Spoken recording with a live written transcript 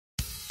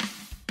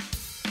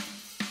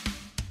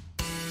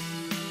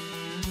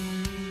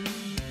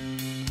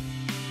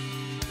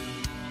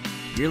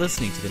You're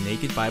listening to the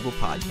Naked Bible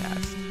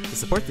Podcast. To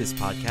support this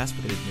podcast,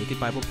 visit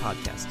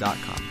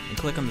nakedbiblepodcast.com and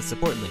click on the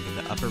support link in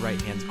the upper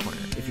right-hand corner.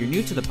 If you're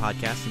new to the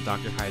podcast and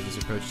Dr. Heiser's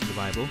approach to the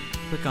Bible,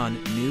 click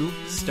on New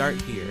Start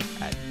Here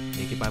at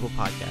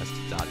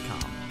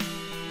nakedbiblepodcast.com.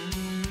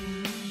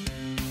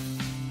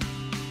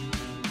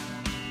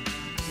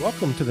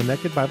 Welcome to the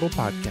Naked Bible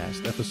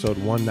Podcast, episode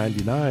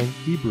 199,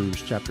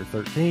 Hebrews chapter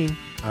 13.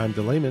 I'm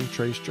the layman,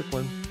 Trey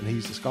Strickland, and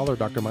he's the scholar,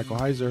 Dr. Michael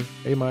Heiser.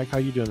 Hey, Mike, how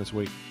you doing this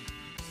week?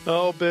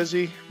 Oh,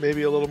 busy.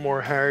 Maybe a little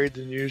more harried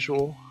than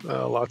usual.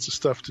 Lots of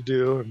stuff to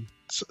do, and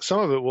some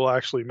of it we'll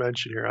actually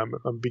mention here.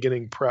 I'm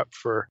beginning prep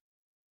for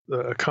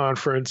a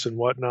conference and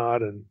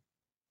whatnot, and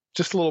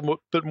just a little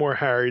bit more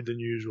harried than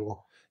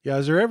usual. Yeah,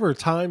 is there ever a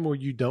time where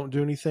you don't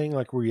do anything,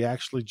 like where you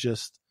actually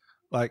just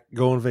like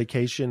go on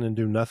vacation and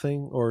do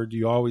nothing, or do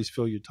you always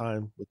fill your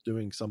time with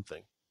doing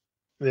something?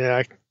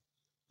 Yeah,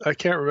 I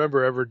can't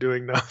remember ever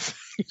doing nothing.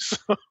 So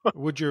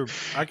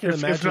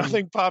if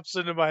nothing pops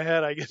into my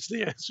head, I guess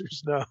the answer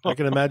is no. I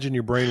can imagine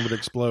your brain would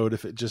explode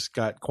if it just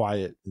got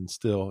quiet and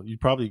still.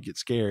 You'd probably get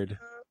scared.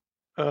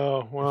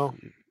 Oh, well.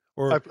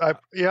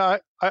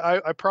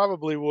 I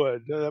probably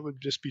would. That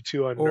would just be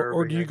too unnerving.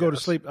 Or do you go to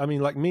sleep? I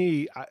mean, like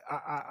me,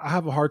 I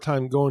have a hard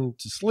time going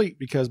to sleep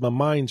because my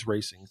mind's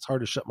racing. It's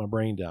hard to shut my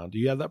brain down. Do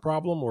you have that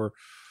problem?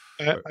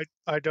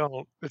 I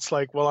don't. It's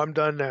like, well, I'm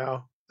done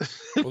now.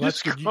 Well,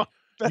 that's good.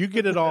 You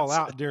get it all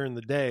out during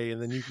the day, and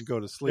then you can go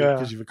to sleep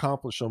because you've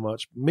accomplished so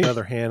much. Me, on the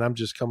other hand, I'm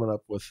just coming up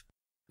with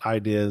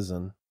ideas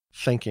and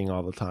thinking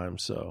all the time,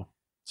 so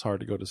it's hard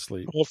to go to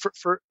sleep. Well,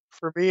 for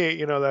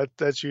me,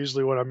 that's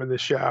usually when I'm in the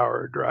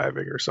shower or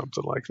driving or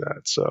something like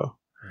that. So,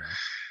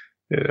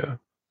 yeah,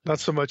 not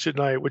so much at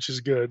night, which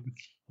is good.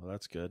 Well,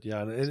 that's good.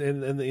 Yeah,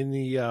 and in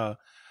the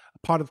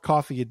pot of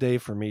coffee a day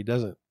for me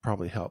doesn't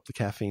probably help. The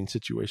caffeine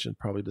situation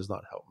probably does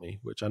not help me,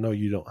 which I know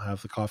you don't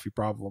have the coffee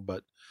problem,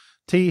 but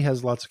tea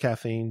has lots of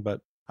caffeine.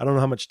 But I don't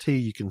know how much tea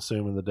you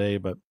consume in the day,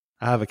 but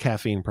I have a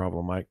caffeine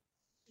problem, Mike.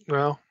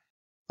 Well,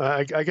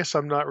 I guess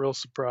I'm not real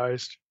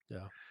surprised.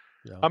 Yeah.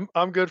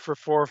 I'm good for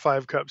 4 or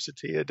 5 cups of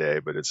tea a day,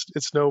 but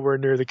it's nowhere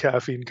near the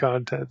caffeine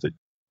content that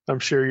I'm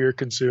sure you're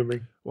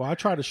consuming. Well, I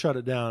try to shut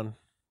it down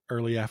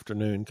early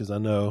afternoon because I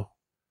know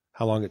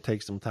how long it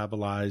takes to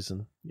metabolize,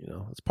 and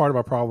it's part of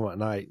my problem at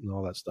night and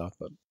all that stuff.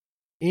 But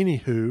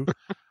anywho,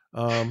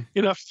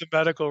 enough the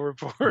medical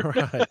report.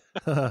 Right.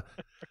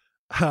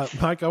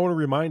 Mike, I want to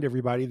remind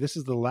everybody this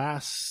is the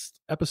last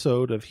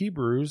episode of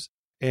Hebrews,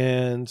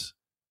 and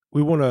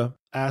we want to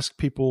ask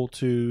people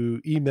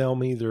to email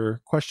me their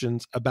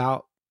questions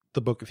about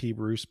the book of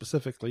Hebrews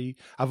specifically.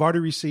 I've already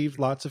received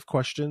lots of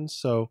questions,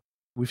 so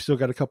we've still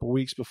got a couple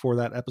weeks before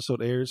that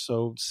episode airs.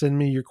 So send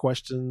me your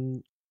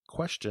questions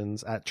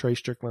at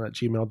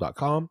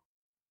treystrickland@gmail.com.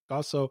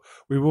 Also,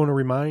 we want to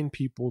remind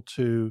people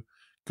to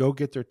go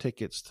get their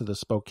tickets to the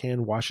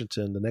Spokane,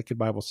 Washington, the Naked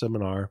Bible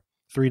Seminar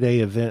 3-day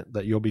event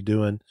that you'll be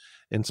doing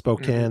in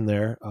Spokane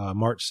there,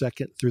 March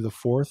 2nd through the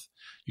 4th.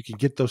 You can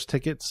get those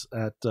tickets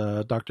at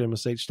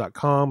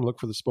drmsh.com. Look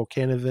for the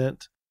Spokane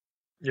event.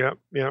 Yeah.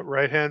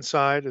 Right-hand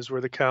side is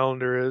where the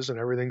calendar is and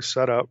everything's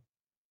set up.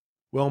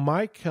 Well,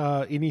 Mike,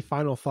 any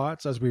final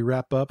thoughts as we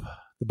wrap up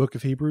the book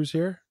of Hebrews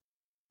here?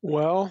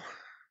 Well,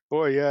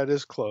 boy, yeah, it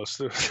is close.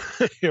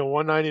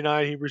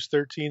 199, Hebrews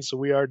 13, so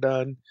we are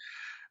done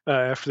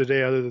after the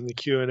day other than the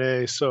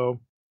Q&A. So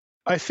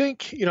I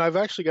think, I've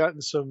actually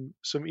gotten some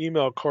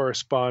email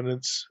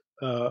correspondence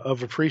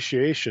of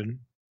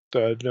appreciation.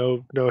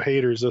 No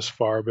haters thus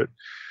far, but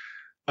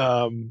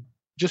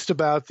just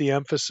about the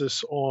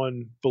emphasis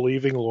on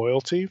believing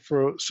loyalty.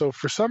 So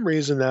for some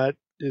reason, that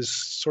is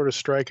sort of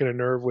striking a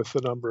nerve with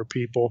a number of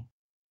people.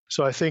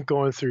 So I think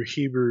going through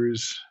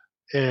Hebrews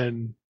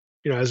and,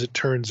 as it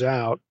turns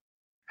out,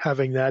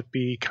 having that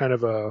be kind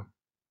of a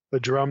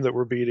drum that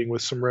we're beating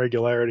with some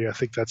regularity, I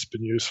think that's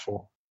been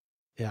useful.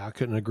 Yeah, I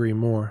couldn't agree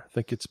more. I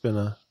think it's been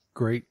a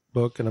great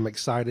book, and I'm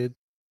excited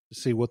to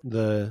see what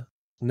the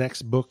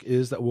next book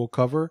is that we'll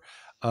cover.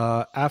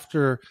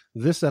 After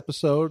this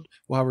episode,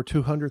 we'll have our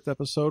 200th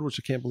episode, which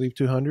I can't believe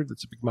 200.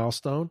 That's a big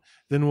milestone.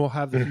 Then we'll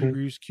have the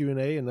Hebrews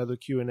Q&A, another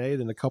Q&A,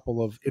 then a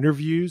couple of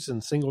interviews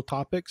and single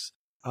topics.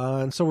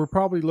 And so we're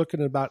probably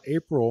looking at about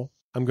April,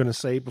 I'm going to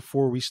say,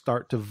 before we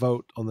start to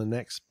vote on the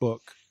next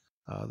book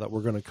that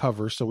we're going to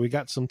cover. So we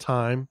got some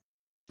time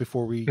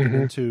before we get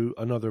into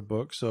another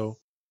book. So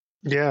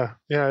Yeah,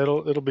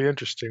 it'll be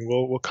interesting.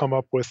 We'll come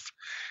up with,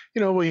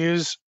 we'll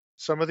use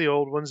some of the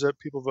old ones that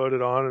people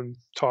voted on and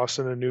toss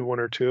in a new one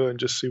or two and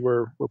just see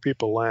where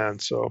people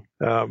land. So,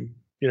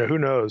 who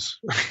knows?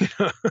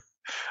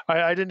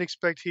 I didn't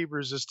expect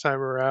Hebrews this time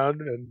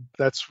around, and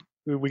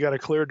we got a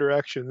clear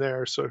direction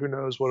there. So who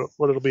knows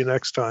what it'll be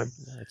next time?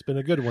 It's been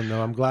a good one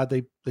though. I'm glad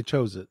they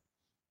chose it.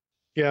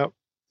 Yeah.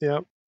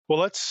 Well,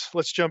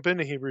 let's jump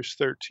into Hebrews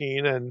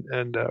 13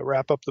 and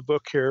wrap up the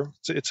book here.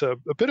 It's a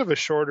bit of a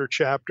shorter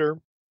chapter.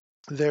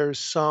 There's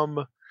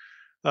some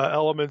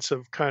elements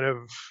of kind of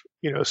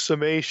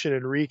summation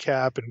and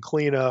recap and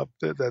cleanup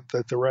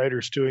that the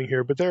writer's doing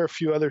here, but there are a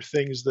few other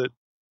things that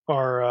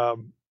are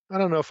I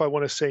don't know if I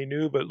want to say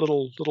new, but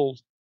little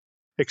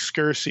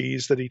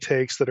excurses that he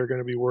takes that are going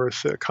to be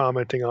worth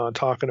commenting on,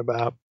 talking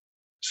about.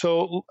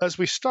 So as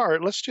we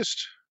start, let's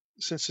just,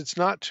 since it's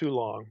not too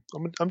long,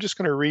 I'm just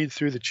going to read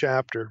through the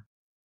chapter,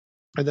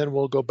 and then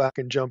we'll go back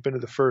and jump into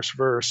the first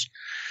verse.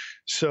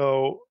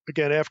 So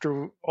again,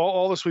 after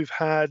all this we've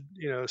had,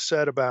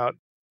 said about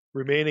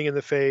remaining in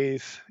the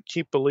faith,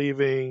 keep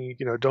believing,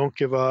 don't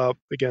give up.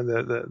 Again,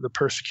 the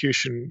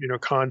persecution,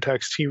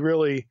 context, he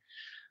really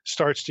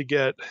starts to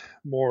get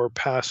more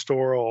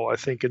pastoral, I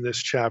think, in this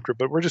chapter.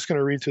 But we're just going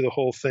to read through the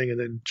whole thing and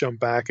then jump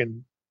back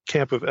and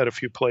camp at a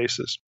few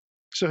places.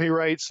 So he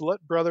writes,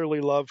 "Let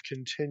brotherly love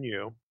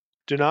continue.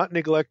 Do not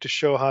neglect to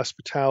show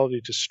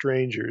hospitality to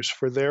strangers,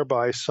 for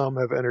thereby some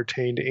have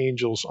entertained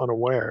angels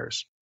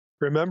unawares.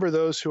 Remember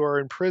those who are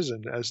in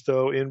prison, as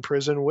though in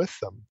prison with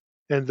them,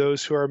 and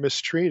those who are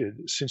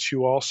mistreated, since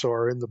you also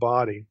are in the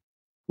body.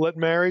 Let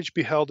marriage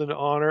be held in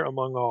honor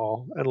among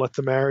all, and let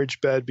the marriage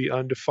bed be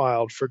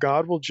undefiled, for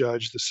God will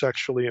judge the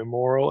sexually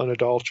immoral and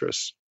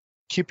adulterous.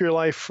 Keep your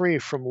life free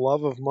from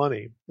love of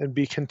money, and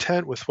be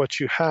content with what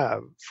you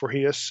have, for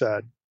he has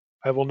said,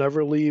 I will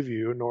never leave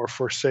you nor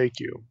forsake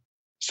you.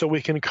 So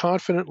we can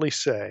confidently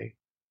say,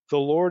 the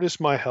Lord is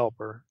my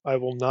helper, I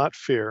will not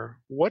fear.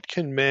 What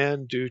can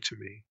man do to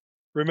me?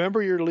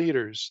 Remember your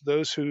leaders,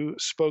 those who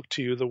spoke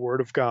to you the word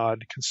of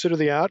God. Consider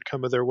the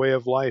outcome of their way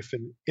of life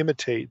and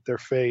imitate their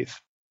faith.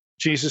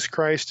 Jesus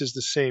Christ is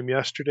the same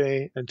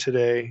yesterday and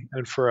today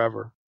and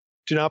forever.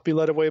 Do not be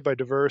led away by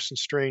diverse and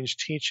strange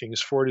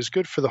teachings, for it is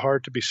good for the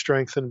heart to be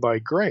strengthened by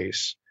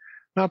grace,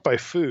 not by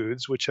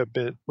foods which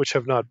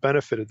have not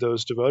benefited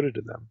those devoted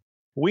to them.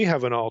 We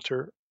have an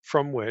altar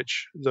from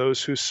which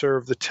those who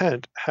serve the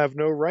tent have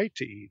no right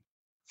to eat.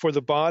 For the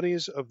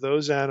bodies of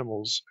those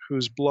animals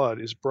whose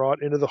blood is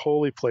brought into the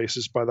holy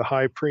places by the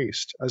high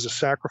priest as a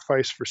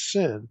sacrifice for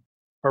sin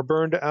are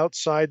burned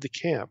outside the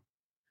camp.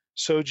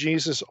 So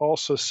Jesus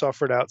also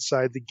suffered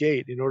outside the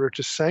gate in order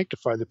to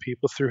sanctify the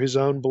people through his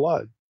own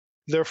blood.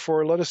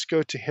 Therefore, let us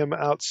go to him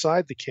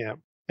outside the camp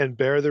and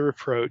bear the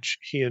reproach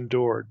he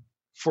endured.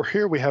 For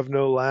here we have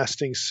no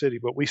lasting city,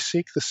 but we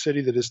seek the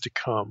city that is to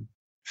come.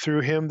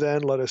 Through him,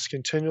 then, let us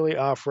continually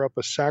offer up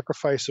a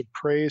sacrifice of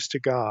praise to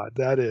God,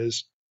 that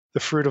is, the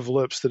fruit of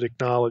lips that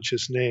acknowledge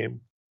his name.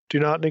 Do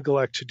not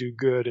neglect to do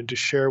good and to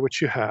share what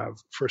you have,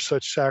 for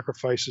such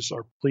sacrifices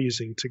are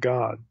pleasing to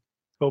God.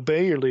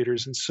 Obey your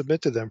leaders and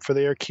submit to them, for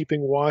they are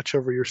keeping watch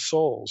over your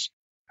souls,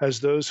 as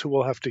those who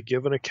will have to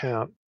give an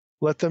account.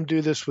 Let them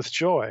do this with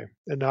joy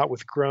and not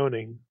with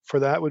groaning, for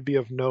that would be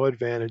of no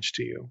advantage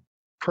to you.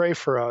 Pray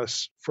for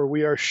us, for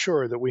we are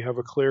sure that we have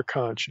a clear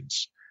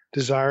conscience,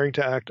 desiring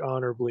to act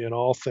honorably in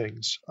all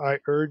things. I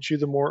urge you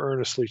the more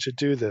earnestly to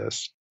do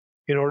this,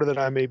 in order that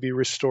I may be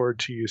restored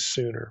to you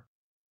sooner.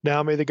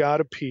 Now may the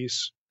God of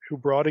peace, who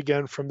brought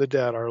again from the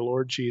dead our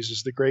Lord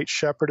Jesus, the great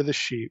shepherd of the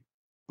sheep,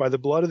 by the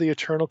blood of the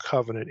eternal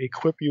covenant,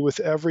 equip you with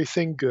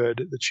everything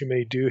good that you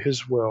may do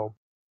his will,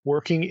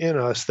 working in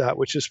us that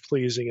which is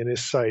pleasing in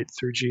his sight,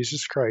 through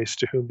Jesus Christ,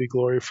 to whom be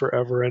glory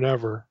forever and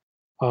ever.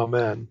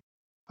 Amen.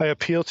 I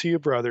appeal to you,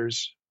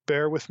 brothers,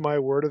 bear with my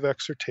word of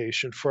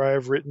exhortation, for I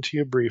have written to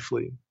you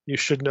briefly. You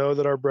should know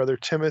that our brother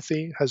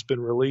Timothy has been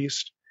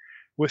released,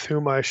 with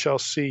whom I shall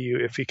see you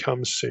if he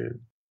comes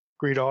soon.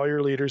 Greet all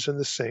your leaders and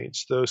the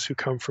saints. Those who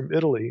come from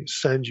Italy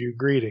send you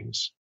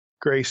greetings.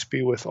 Grace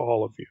be with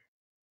all of you."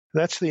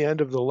 And that's the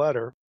end of the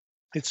letter.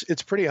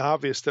 It's pretty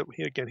obvious that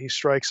he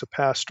strikes a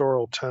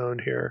pastoral tone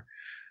here,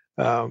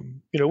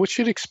 which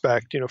you'd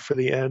expect, for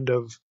the end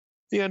of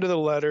the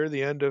letter,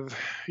 the end of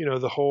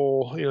the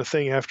whole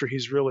thing after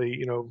he's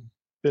really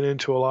been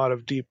into a lot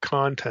of deep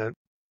content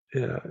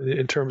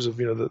in terms of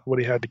what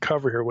he had to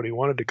cover here, what he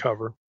wanted to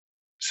cover.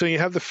 So you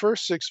have the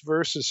first 6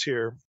 verses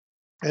here,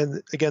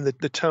 and again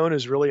the tone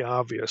is really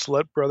obvious.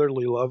 Let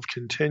brotherly love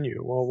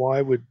continue. Well,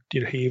 why would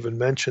he even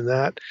mention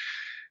that?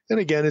 And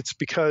again, it's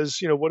because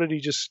what did he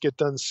just get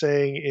done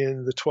saying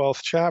in the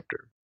 12th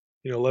chapter?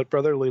 Let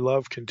brotherly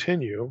love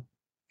continue.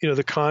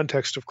 The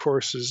context, of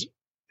course, is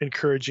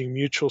encouraging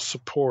mutual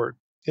support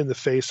in the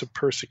face of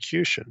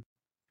persecution,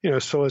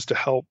 so as to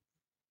help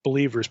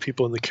believers,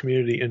 people in the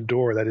community,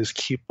 endure, that is,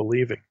 keep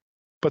believing.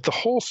 But the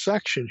whole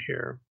section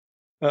here,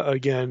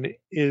 again,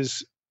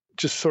 is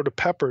just sort of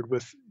peppered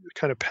with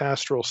kind of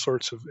pastoral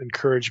sorts of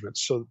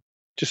encouragements. So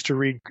just to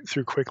read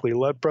through quickly,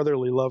 let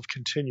brotherly love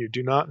continue.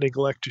 Do not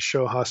neglect to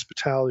show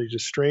hospitality to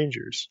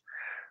strangers,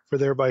 for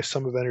thereby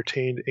some have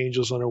entertained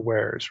angels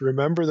unawares.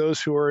 Remember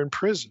those who are in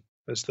prison,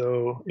 as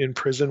though in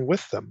prison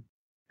with them,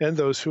 and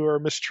those who are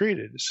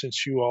mistreated,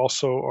 since you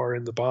also are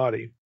in the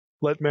body.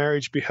 Let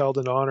marriage be held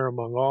in honor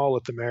among all.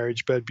 Let the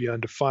marriage bed be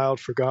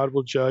undefiled, for God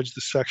will judge the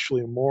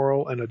sexually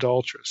immoral and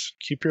adulterous.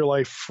 Keep your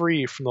life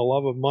free from the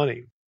love of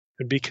money,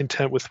 and be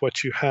content with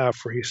what you have,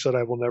 for he said,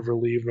 I will never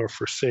leave nor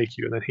forsake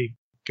you. And then he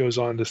goes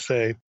on to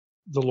say,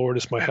 the Lord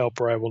is my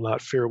helper, I will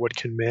not fear. What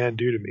can man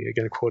do to me?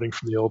 Again, quoting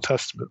from the Old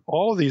Testament.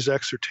 All of these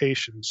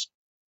exhortations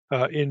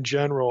in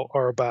general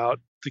are about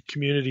the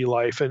community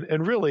life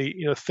and really,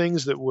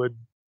 things that would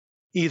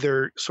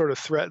either sort of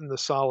threaten the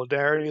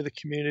solidarity of the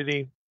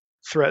community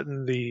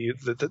threaten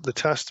the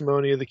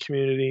testimony of the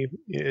community.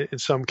 In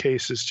some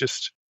cases,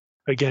 just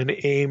again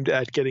aimed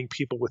at getting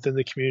people within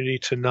the community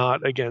to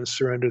not again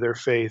surrender their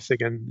faith.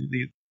 Again,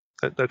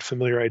 that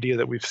familiar idea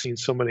that we've seen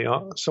so many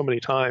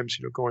times,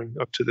 going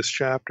up to this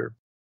chapter.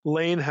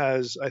 Lane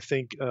has, I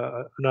think,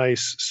 a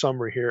nice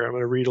summary here. I'm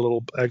going to read a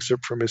little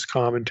excerpt from his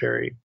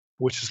commentary,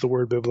 which is the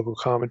Word Biblical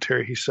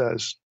Commentary. He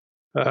says,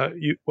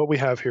 what we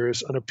have here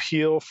is an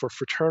appeal for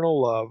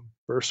fraternal love,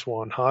 verse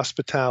 1,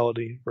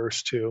 hospitality,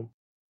 verse 2,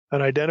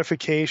 an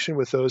identification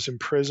with those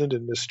imprisoned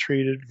and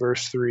mistreated,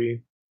 verse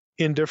 3,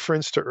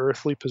 indifference to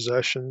earthly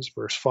possessions,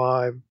 verse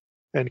 5,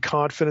 and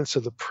confidence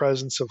of the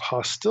presence of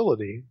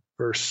hostility,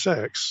 verse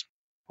 6.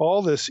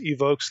 All this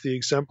evokes the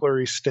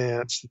exemplary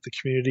stance that the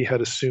community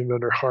had assumed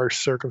under harsh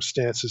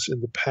circumstances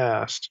in the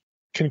past.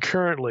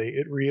 Concurrently,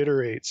 it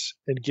reiterates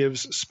and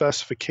gives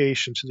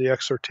specification to the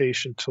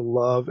exhortation to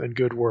love and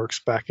good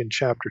works back in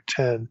chapter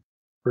 10,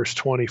 verse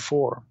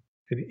 24.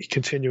 And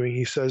continuing,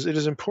 he says, it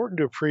is important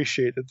to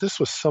appreciate that this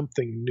was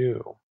something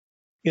new.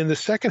 In the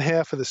second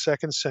half of the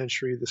 2nd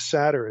century, the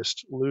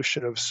satirist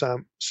Lucian of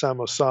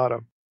Samosata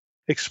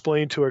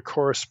explained to a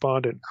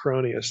correspondent,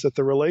 Cronius, that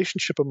the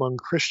relationship among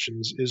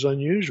Christians is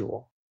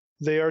unusual.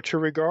 They are to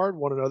regard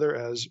one another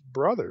as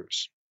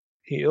brothers.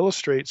 He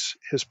illustrates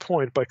his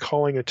point by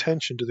calling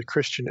attention to the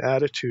Christian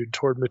attitude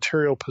toward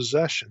material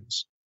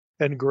possessions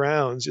and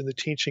grounds in the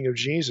teaching of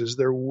Jesus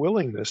their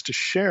willingness to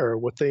share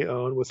what they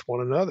own with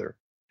one another.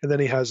 And then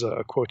he has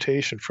a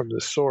quotation from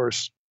this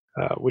source,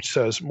 which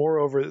says,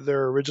 moreover,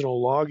 their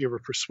original lawgiver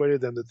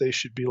persuaded them that they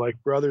should be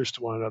like brothers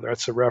to one another.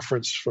 That's a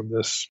reference from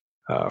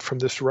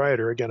this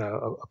writer, again,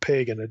 a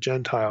pagan, a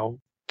Gentile,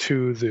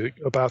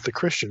 about the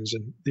Christians.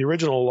 And the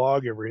original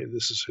lawgiver,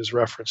 this is his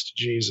reference to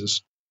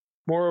Jesus.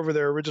 Moreover,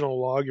 their original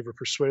lawgiver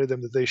persuaded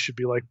them that they should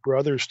be like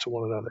brothers to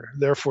one another.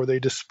 Therefore, they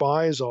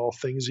despise all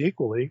things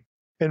equally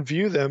and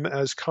view them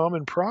as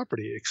common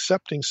property,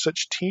 accepting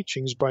such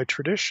teachings by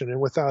tradition and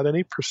without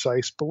any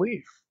precise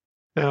belief.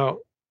 Now,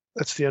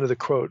 that's the end of the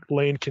quote.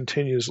 Lane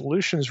continues,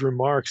 Lucian's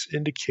remarks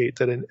indicate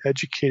that an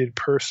educated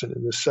person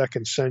in the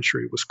 2nd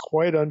century was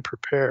quite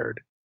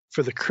unprepared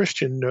for the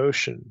Christian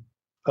notion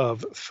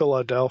of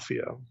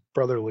Philadelphia,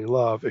 brotherly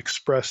love,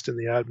 expressed in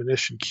the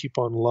admonition, keep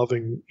on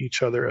loving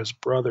each other as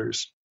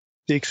brothers.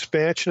 The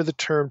expansion of the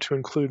term to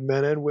include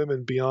men and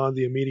women beyond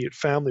the immediate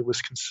family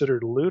was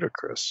considered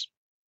ludicrous.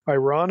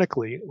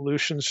 Ironically,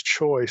 Lucian's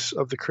choice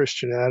of the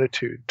Christian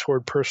attitude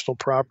toward personal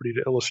property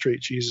to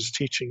illustrate Jesus'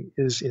 teaching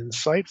is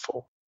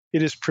insightful.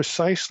 It is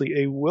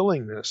precisely a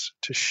willingness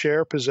to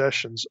share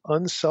possessions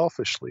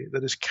unselfishly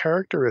that is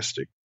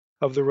characteristic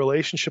of the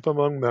relationship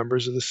among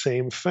members of the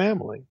same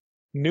family.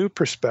 New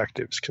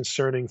perspectives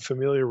concerning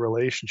familiar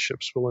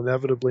relationships will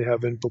inevitably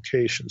have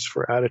implications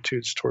for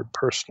attitudes toward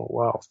personal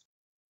wealth.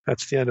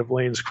 That's the end of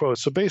Lane's quote.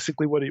 So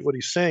basically what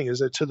he's saying is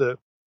that to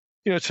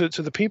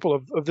the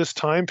people of this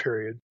time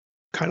period,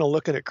 kind of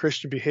looking at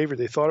Christian behavior,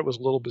 they thought it was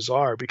a little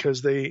bizarre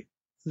because they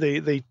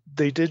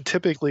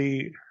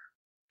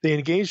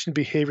engaged in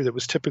behavior that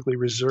was typically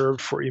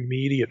reserved for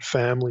immediate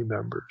family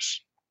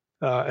members,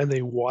 and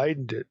they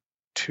widened it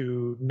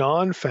to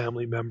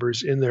non-family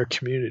members in their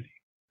community.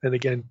 And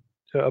again,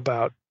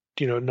 about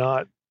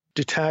not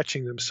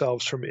detaching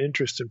themselves from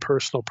interest in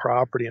personal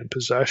property and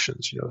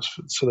possessions,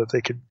 so that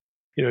they could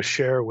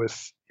share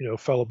with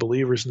fellow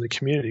believers in the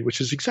community,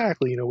 which is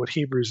exactly what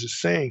Hebrews is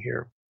saying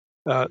here.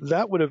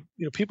 That would have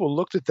people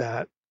looked at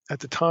that at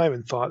the time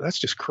and thought that's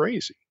just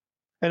crazy.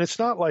 And it's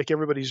not like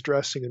everybody's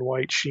dressing in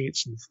white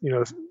sheets and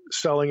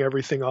selling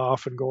everything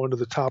off and going to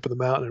the top of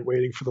the mountain and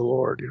waiting for the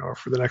Lord,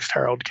 for the next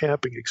Harold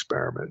camping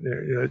experiment.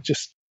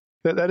 Just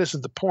that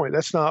isn't the point.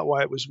 That's not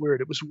why it was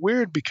weird. It was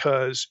weird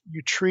because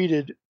you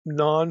treated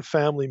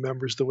non-family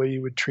members the way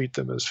you would treat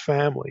them as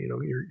family.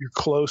 Your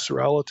close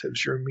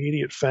relatives, your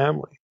immediate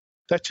family.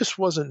 That just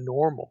wasn't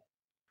normal.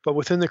 But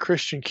within the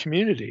Christian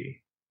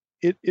community,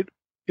 it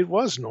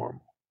was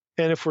normal.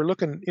 And if we're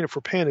looking, if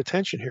we're paying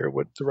attention here,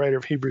 what the writer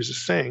of Hebrews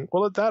is saying,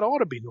 well, that ought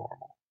to be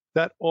normal.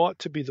 That ought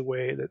to be the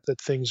way that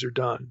things are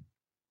done.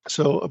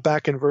 So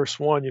back in verse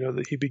 1,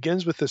 that he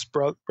begins with this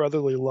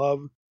brotherly love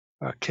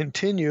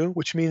continue,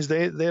 which means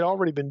they'd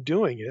already been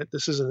doing it.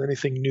 This isn't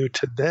anything new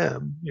to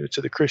them,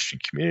 to the Christian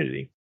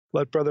community.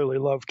 Let brotherly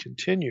love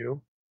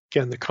continue.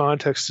 Again, the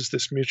context is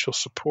this mutual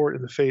support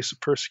in the face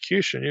of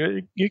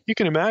persecution. You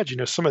can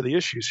imagine some of the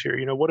issues here.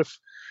 What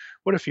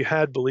if you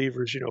had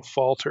believers,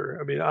 falter?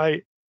 I mean,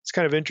 it's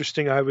kind of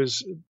interesting. I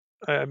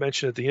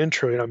mentioned at the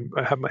intro,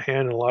 I have my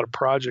hand in a lot of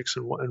projects,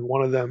 and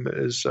one of them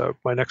is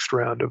my next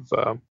round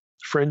of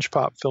fringe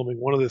pop filming.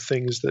 One of the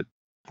things that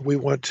we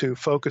want to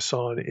focus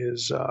on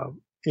is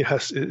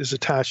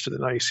attached to the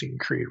Nicene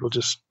Creed. We'll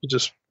just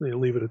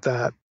leave it at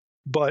that.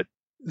 But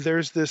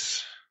there's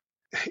this,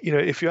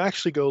 if you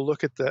actually go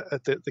look at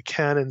the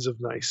canons of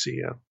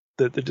Nicaea,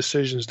 the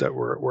decisions that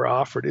were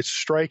offered, it's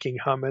striking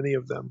how many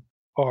of them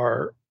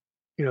are.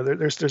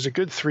 There's a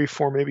good 3,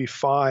 4, maybe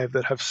 5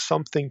 that have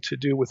something to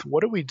do with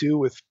what do we do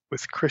with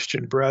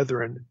Christian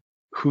brethren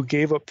who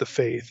gave up the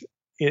faith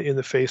in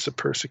the face of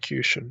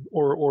persecution,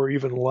 or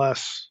even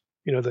less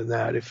than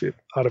that. If it,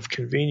 out of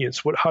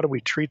convenience, how do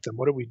we treat them?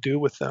 What do we do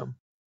with them?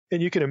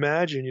 And you can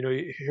imagine,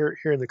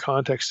 here in the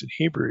context in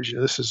Hebrews,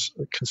 this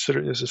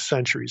is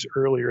centuries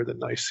earlier than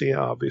Nicaea,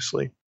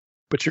 obviously,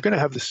 but you're going to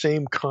have the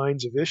same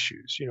kinds of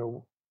issues,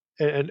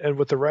 and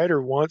what the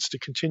writer wants to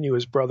continue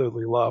is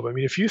brotherly love. I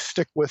mean, if you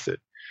stick with it,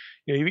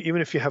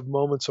 even if you have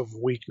moments of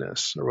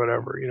weakness or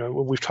whatever,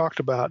 when we've talked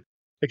about,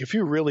 like, if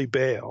you really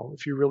bail,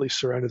 if you really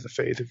surrender the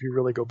faith, if you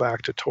really go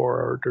back to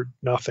Torah or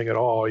nothing at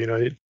all,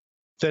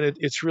 then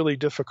it's really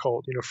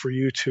difficult, for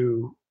you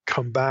to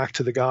come back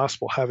to the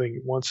gospel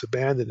having once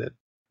abandoned it.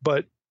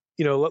 But,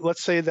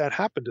 let's say that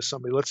happened to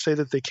somebody. Let's say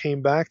that they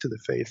came back to the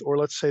faith, or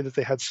let's say that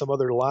they had some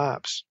other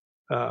lapse,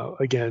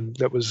 again,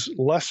 that was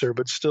lesser,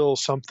 but still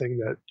something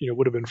that,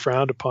 would have been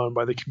frowned upon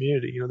by the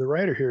community. The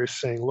writer here is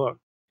saying, look,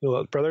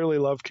 let brotherly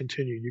love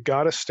continue. You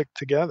got to stick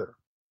together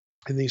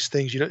in these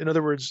things. In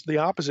other words, the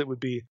opposite would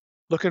be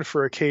looking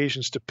for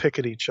occasions to pick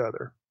at each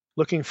other,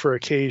 looking for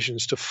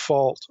occasions to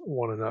fault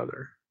one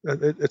another.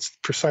 It's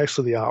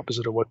precisely the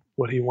opposite of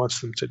what he wants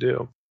them to do.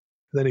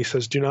 And then he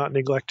says, do not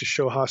neglect to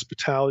show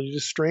hospitality to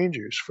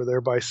strangers, for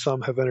thereby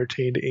some have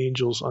entertained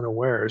angels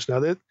unawares. Now,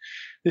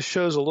 this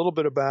shows a little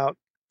bit about,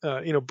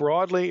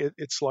 broadly,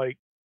 it's like,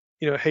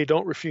 hey,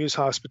 don't refuse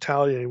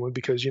hospitality to anyone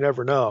because you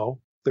never know.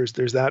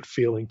 There's that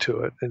feeling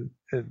to it. And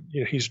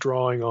he's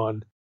drawing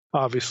on,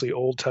 obviously,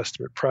 Old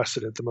Testament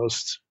precedent. The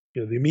most,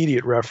 the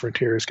immediate referent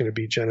here is going to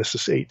be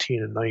Genesis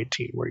 18 and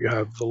 19, where you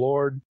have the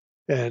Lord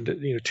and,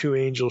 two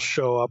angels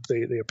show up.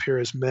 They appear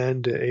as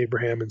men to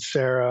Abraham and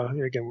Sarah.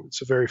 Again,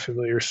 it's a very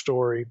familiar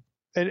story.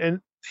 And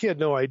he had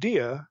no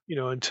idea,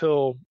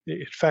 until,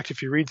 in fact,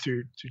 if you read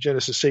through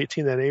Genesis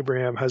 18, then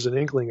Abraham has an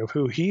inkling of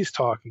who he's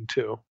talking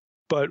to.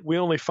 But we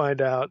only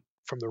find out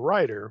from the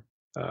writer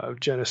of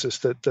Genesis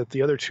that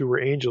the other two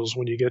were angels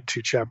when you get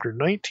to chapter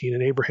 19,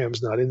 and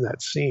Abraham's not in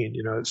that scene,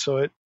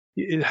 So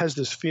it has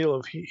this feel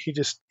of he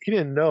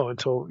didn't know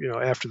until,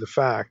 after the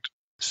fact.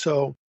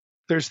 So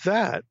there's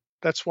that.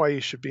 That's why you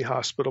should be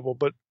hospitable.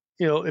 But,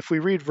 if we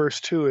read verse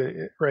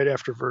 2 right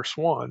after verse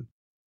 1,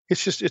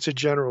 it's a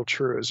general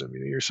truism.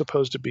 You're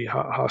supposed to be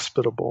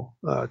hospitable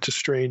to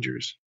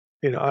strangers.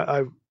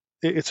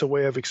 It's a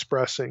way of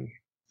expressing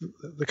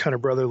the kind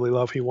of brotherly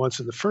love he wants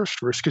in the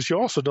first verse, because you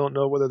also don't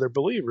know whether they're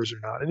believers or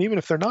not. And even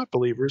if they're not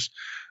believers,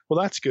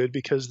 well, that's good,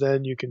 because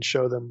then you can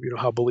show them,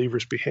 how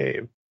believers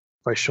behave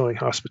by showing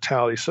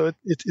hospitality. So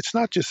it's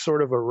not just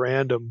sort of a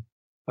random,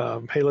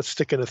 hey, let's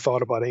stick in a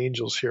thought about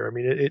angels here. I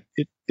mean,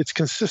 it's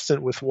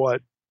consistent with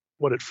what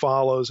it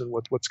follows and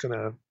what's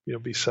going to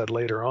be said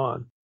later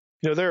on.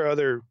 There are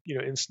other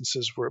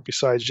instances where,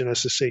 besides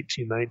Genesis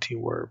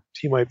 18:19, where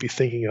he might be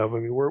thinking of. I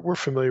mean, we're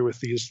familiar with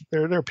these.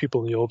 There are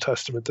people in the Old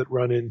Testament that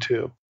run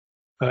into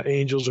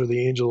angels or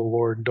the angel of the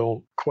Lord and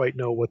don't quite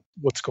know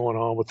what's going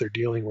on, what they're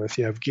dealing with.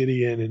 You have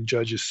Gideon in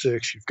Judges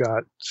 6. You've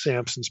got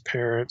Samson's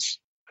parents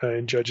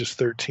in Judges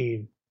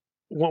 13.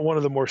 One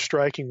of the more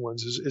striking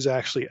ones is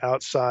actually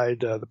outside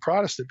the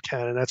Protestant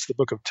canon. That's the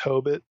book of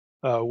Tobit,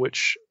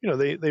 which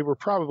they were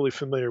probably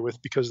familiar with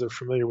because they're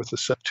familiar with the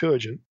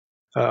Septuagint.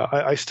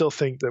 I still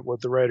think that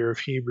what the writer of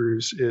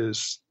Hebrews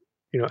is,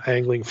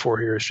 angling for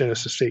here is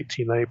Genesis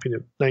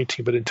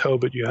 18:19. But in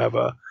Tobit, you have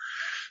a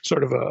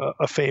sort of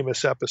a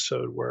famous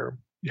episode where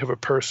you have a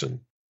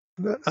person,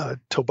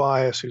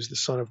 Tobias, who's the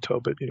son of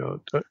Tobit,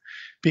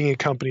 being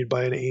accompanied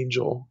by an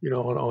angel,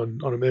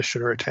 on a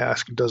mission or a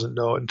task, and doesn't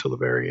know it until the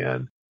very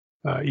end.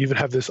 You even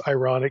have this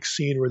ironic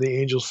scene where the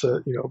angel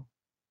said,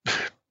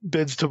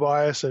 bids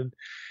Tobias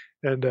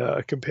and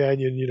a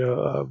companion,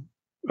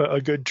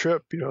 a good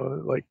trip,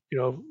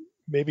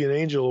 maybe an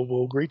angel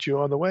will greet you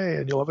on the way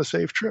and you'll have a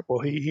safe trip. Well,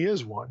 he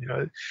is one,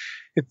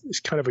 it's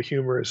kind of a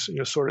humorous,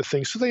 sort of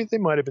thing. So they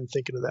might have been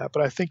thinking of that,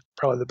 but I think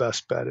probably the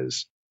best bet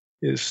is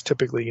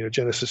typically,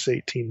 Genesis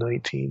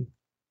 18:19.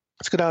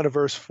 Let's go down to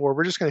verse 4.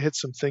 We're just going to hit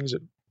some things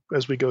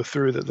as we go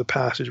through the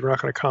passage. We're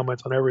not going to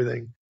comment on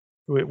everything.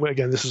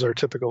 Again, this is our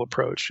typical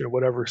approach,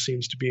 whatever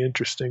seems to be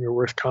interesting or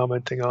worth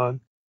commenting on.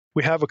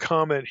 We have a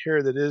comment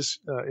here that is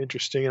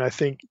interesting, and I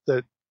think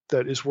that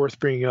is worth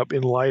bringing up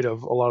in light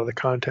of a lot of the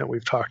content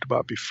we've talked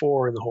about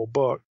before in the whole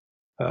book,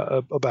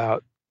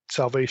 about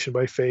salvation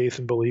by faith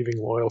and believing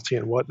loyalty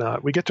and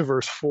whatnot. We get to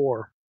verse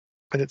 4,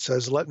 and it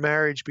says, let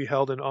marriage be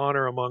held in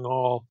honor among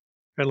all,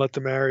 and let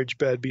the marriage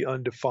bed be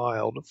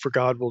undefiled, for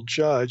God will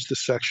judge the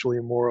sexually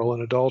immoral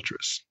and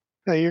adulterous.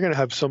 Now, you're going to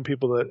have some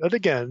people that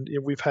again,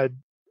 we've had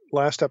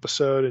last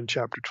episode in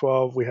chapter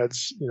 12, we had,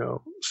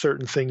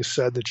 certain things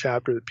said in the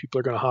chapter that people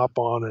are going to hop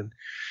on and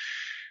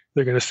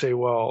they're going to say,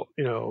 well,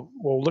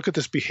 look at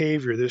this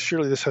behavior.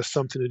 Surely this has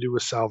something to do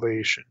with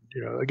salvation.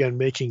 Again,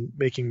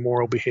 making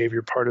moral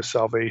behavior part of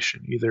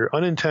salvation, either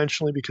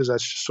unintentionally because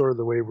that's just sort of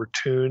the way we're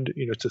tuned,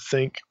 to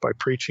think by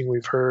preaching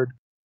we've heard,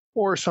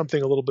 or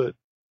something a little bit,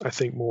 I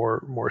think,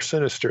 more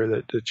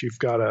sinister that you've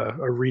got a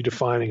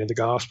redefining of the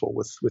gospel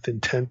with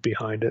intent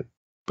behind it.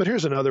 But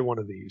here's another one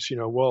of these.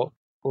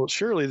 Well,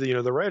 surely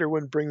the writer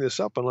wouldn't bring this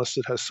up unless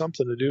it has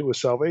something to do with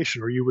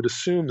salvation, or you would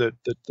assume that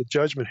the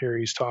judgment here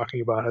he's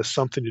talking about has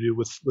something to do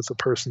with a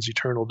person's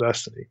eternal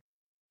destiny.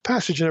 The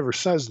passage never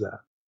says that.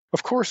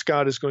 Of course,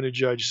 God is going to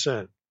judge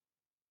sin.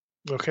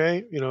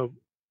 Okay?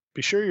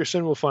 Be sure your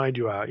sin will find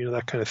you out,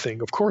 that kind of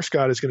thing. Of course,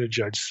 God is going to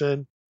judge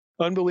sin,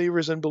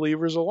 unbelievers and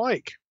believers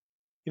alike.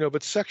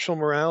 But sexual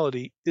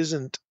morality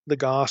isn't the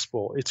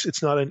gospel.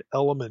 It's not an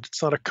element.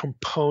 It's not a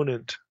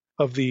component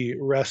of the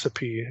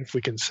recipe, if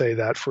we can say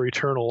that, for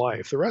eternal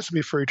life. The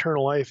recipe for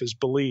eternal life is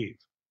believe.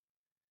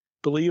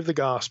 Believe the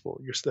gospel.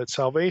 That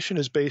salvation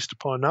is based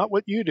upon not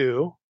what you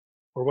do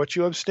or what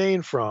you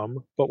abstain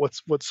from, but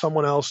what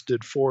someone else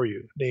did for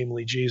you,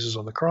 namely Jesus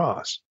on the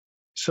cross.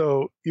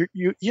 So,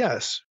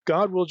 yes,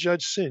 God will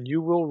judge sin.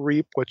 You will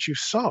reap what you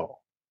sow.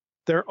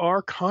 There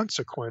are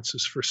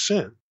consequences for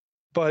sin.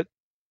 But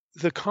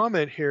the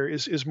comment here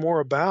is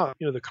more about,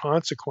 the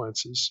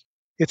consequences.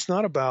 It's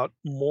not about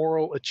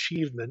moral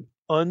achievement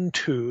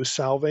unto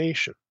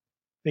salvation.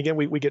 Again,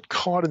 we get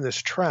caught in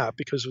this trap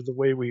because of the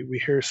way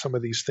we hear some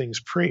of these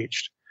things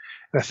preached.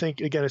 And I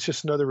think, again, it's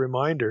just another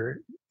reminder,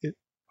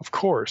 of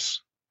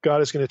course,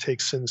 God is going to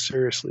take sin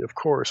seriously. Of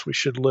course, we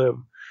should live,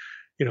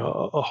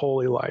 a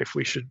holy life.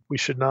 We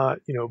should not,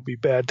 be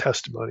bad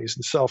testimonies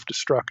and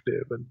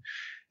self-destructive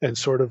and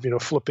sort of,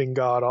 flipping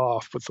God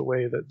off with the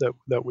way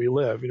that we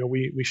live.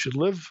 We should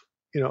live,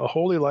 a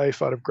holy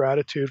life out of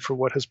gratitude for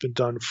what has been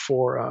done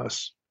for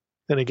us.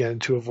 And again,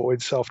 to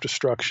avoid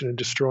self-destruction and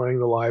destroying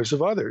the lives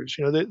of others.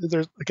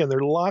 There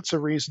are lots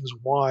of reasons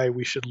why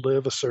we should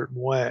live a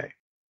certain way.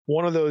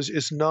 One of those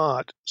is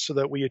not so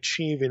that we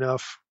achieve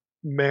enough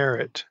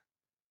merit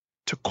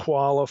to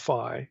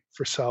qualify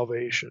for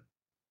salvation.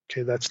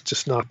 Okay, that's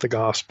just not the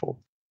gospel.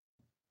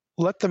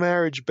 Let the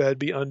marriage bed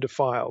be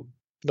undefiled.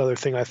 Another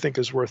thing I think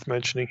is worth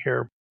mentioning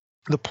here.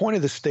 The point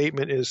of the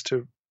statement is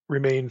to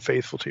remain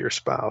faithful to your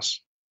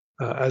spouse,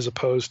 as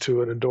opposed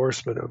to an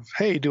endorsement of,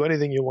 hey, do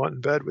anything you want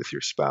in bed with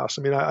your spouse.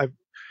 I mean, I've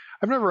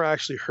never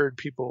actually heard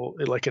people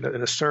like in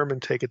a sermon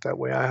take it that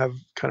way. I have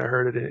kind of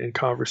heard it in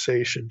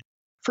conversation.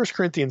 1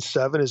 Corinthians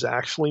 7 is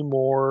actually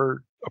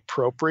more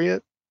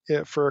appropriate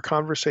for a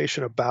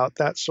conversation about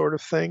that sort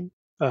of thing.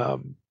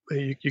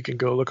 You can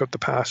go look up the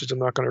passage. I'm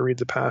not going to read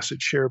the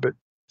passage here, but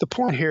the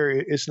point here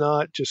is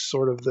not just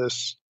sort of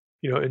this,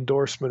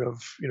 endorsement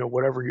of,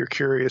 whatever you're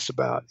curious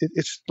about.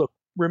 It's look,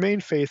 remain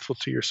faithful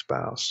to your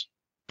spouse.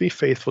 Be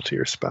faithful to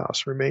your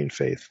spouse. Remain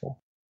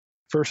faithful.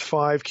 Verse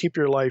 5, keep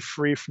your life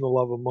free from the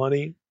love of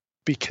money.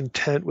 Be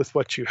content with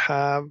what you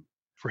have,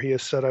 for he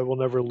has said, I will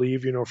never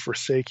leave you nor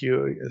forsake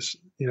you. As,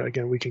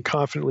 again, we can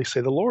confidently say,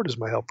 the Lord is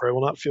my helper. I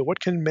will not fear. What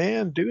can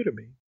man do to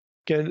me?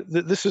 Again,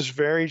 this is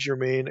very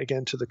germane,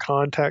 again, to the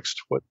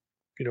context, what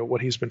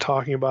he's been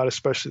talking about,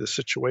 especially the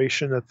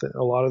situation that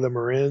a lot of them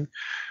are in.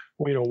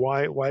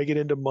 Why get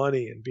into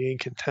money and being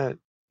content?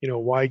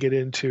 Why get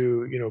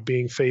into,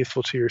 being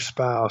faithful to your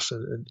spouse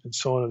and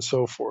so on and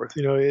so forth?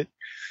 You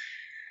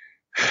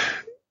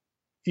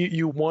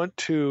want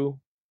to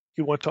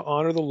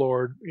honor the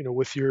Lord,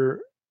 with your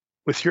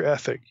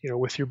ethic,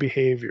 with your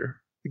behavior.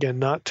 Again,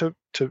 not to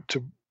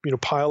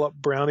pile up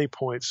brownie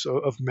points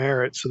of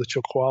merit so that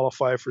you'll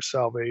qualify for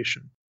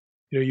salvation.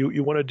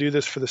 You want to do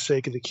this for the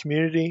sake of the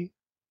community,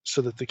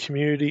 so that the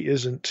community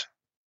isn't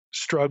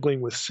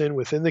struggling with sin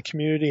within the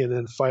community and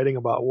then fighting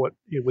about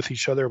with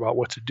each other about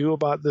what to do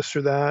about this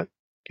or that.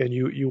 And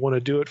you want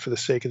to do it for the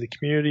sake of the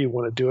community. You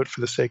want to do it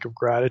for the sake of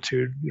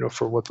gratitude,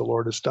 for what the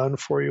Lord has done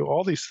for you.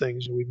 All these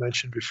things we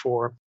mentioned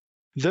before.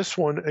 This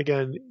one,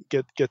 again,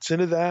 gets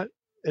into that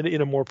and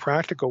in a more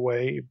practical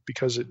way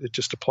because it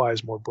just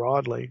applies more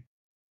broadly.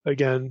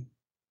 Again,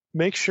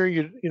 make sure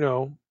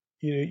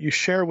you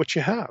share what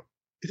you have.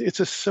 It's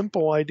a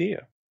simple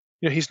idea.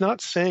 He's not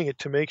saying it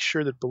to make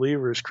sure that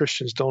believers,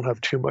 Christians, don't have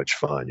too much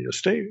fun.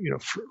 Stay,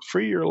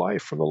 free your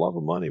life from the love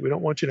of money. We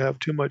don't want you to have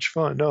too much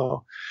fun.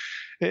 No.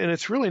 And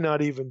it's really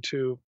not even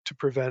to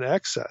prevent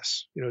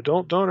excess.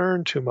 Don't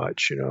earn too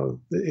much.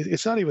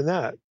 It's not even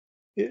that.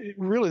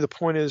 Really, the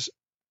point is,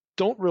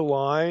 don't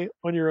rely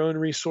on your own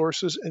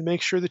resources and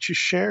make sure that you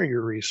share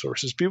your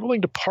resources. Be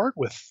willing to part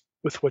with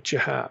what you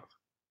have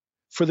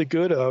for the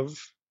good of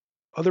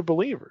other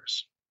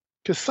believers.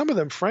 Because some of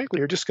them,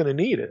 frankly, are just going to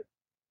need it.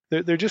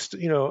 They're just,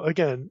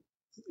 again,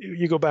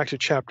 you go back to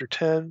chapter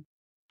 10,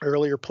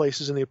 earlier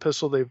places in the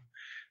epistle, they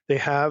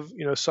have,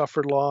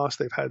 suffered loss.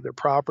 They've had their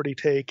property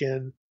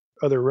taken,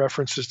 other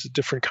references to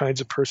different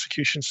kinds of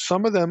persecution.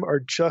 Some of them are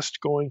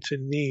just going to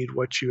need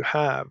what you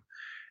have,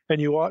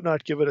 and you ought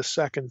not give it a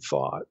second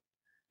thought.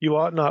 You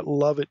ought not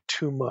love it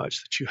too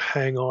much that you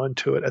hang on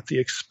to it at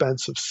the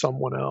expense of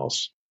someone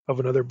else,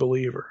 of another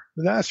believer.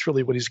 That's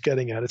really what he's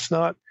getting at. It's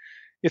not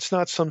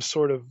some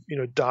sort of,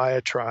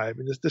 diatribe.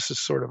 And this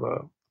is sort of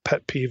a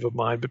pet peeve of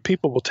mine, but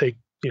people will take,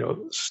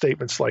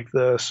 statements like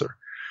this or,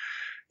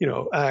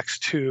 Acts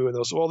 2, and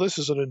they'll say, well, this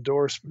is an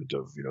endorsement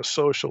of,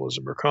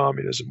 socialism or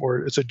communism, or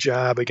it's a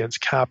jab against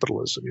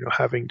capitalism,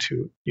 having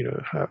to,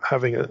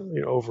 having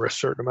over a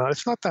certain amount.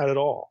 It's not that at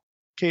all.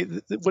 Okay,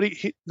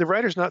 the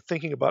writer's not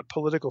thinking about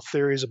political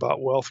theories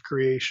about wealth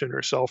creation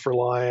or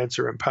self-reliance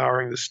or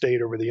empowering the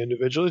state over the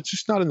individual. It's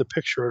just not in the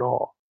picture at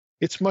all.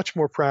 It's much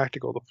more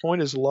practical. The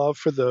point is love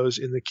for those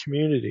in the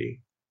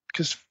community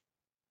because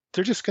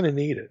they're just going to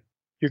need it.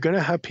 You're going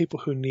to have people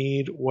who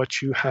need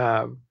what you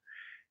have,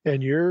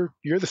 and you're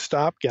the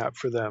stopgap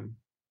for them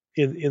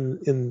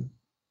in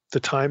the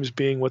times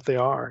being what they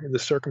are, in the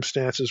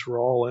circumstances we're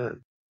all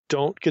in.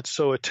 Don't get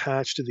so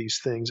attached to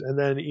these things, and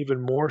then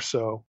even more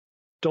so,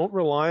 don't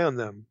rely on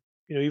them,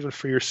 even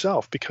for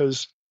yourself,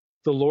 because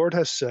the Lord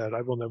has said,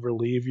 "I will never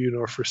leave you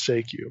nor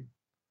forsake you."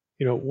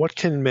 What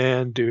can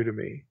man do to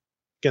me?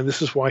 Again,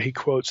 this is why he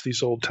quotes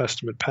these Old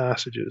Testament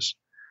passages.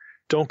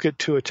 Don't get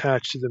too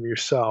attached to them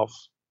yourself,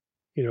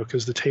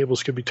 because the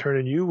tables could be turned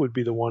and you would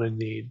be the one in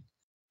need.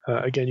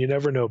 Again, you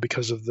never know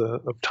because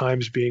of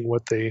times being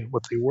what they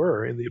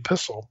were in the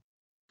epistle,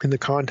 in the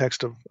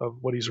context of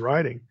what he's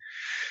writing.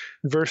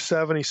 In verse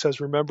 7, he says,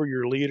 "Remember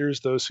your leaders,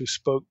 those who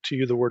spoke to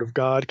you the word of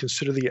God.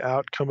 Consider the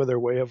outcome of their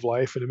way of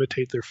life and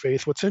imitate their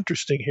faith." What's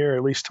interesting here,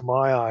 at least to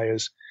my eye,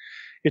 is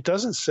it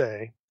doesn't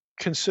say,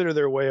 consider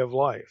their way of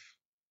life.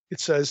 It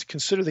says,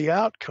 consider the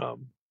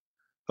outcome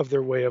of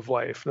their way of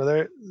life. Now,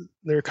 there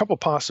are a couple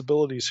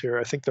possibilities here.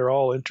 I think they're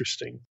all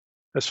interesting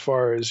as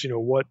far as,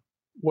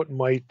 what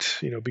might,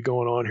 be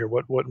going on here,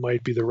 what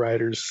might be the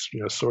writer's,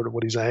 sort of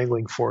what he's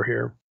angling for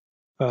here.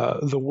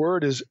 The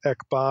word is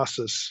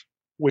ekbasis,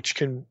 which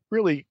can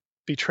really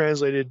be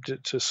translated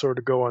to sort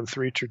of go on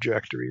three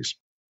trajectories.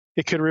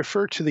 It could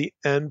refer to the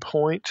end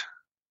point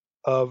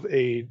of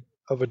a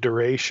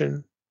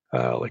duration,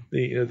 like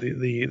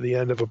the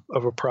end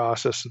of a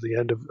process, or the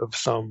end of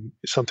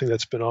something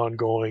that's been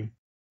ongoing.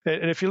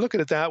 And if you look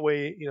at it that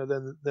way,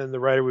 then the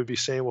writer would be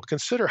saying, well,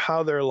 consider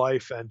how their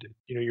life ended.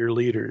 Your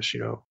leaders,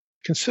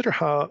 consider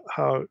how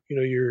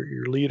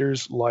your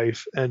leaders'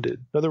 life ended.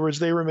 In other words,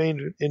 they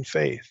remained in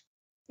faith,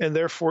 and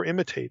therefore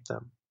imitate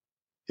them,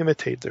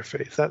 imitate their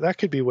faith. That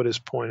could be what his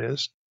point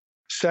is.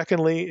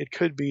 Secondly, it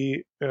could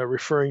be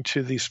referring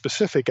to the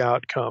specific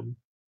outcome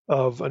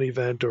of an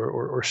event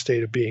or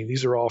state of being.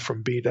 These are all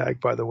from BDAG,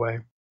 by the way.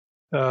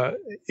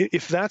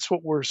 If that's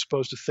what we're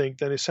supposed to think,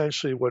 then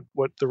essentially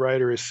what the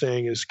writer is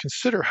saying is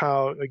consider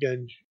how,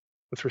 again,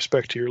 with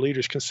respect to your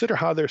leaders, consider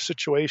how their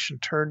situation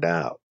turned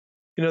out.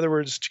 In other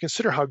words, to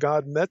consider how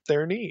God met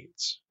their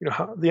needs,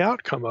 how the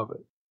outcome of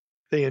it.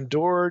 They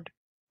endured,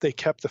 they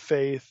kept the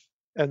faith,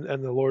 and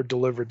the Lord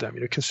delivered them.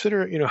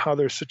 Consider, how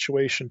their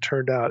situation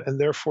turned out, and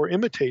therefore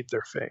imitate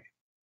their faith.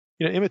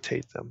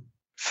 Imitate them.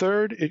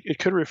 Third, it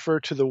could refer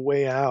to the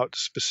way out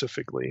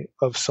specifically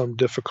of some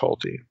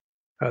difficulty,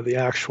 the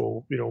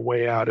actual,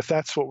 way out. If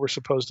that's what we're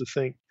supposed to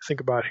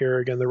think about here,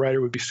 again, the writer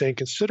would be saying,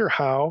 consider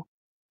how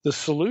the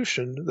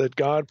solution that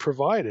God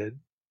provided,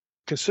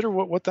 consider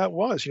what that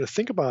was.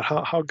 Think about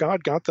how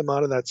God got them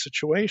out of that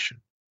situation.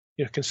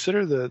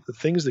 Consider the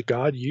things that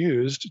God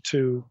used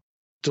to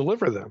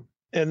deliver them,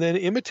 and then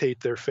imitate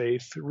their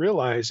faith,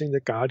 realizing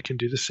that God can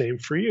do the same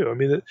for you. I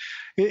mean,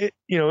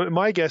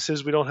 my guess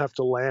is we don't have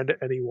to land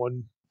at any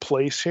one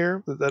place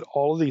here, that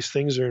all of these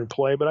things are in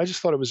play, but I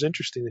just thought it was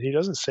interesting that he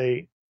doesn't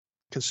say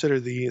consider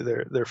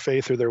their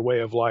faith or their way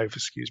of life,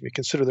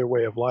 consider their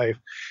way of life.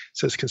 It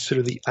says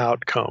consider the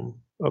outcome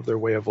of their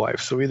way of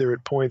life. So either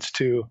it points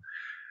to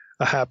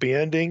a happy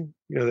ending,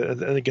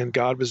 and again,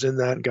 God was in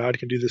that, and God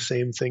can do the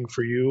same thing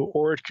for you,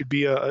 or it could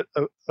be a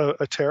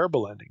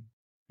terrible ending,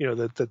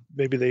 that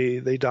maybe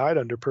they died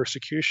under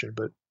persecution,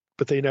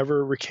 but they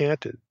never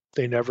recanted,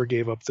 they never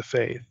gave up the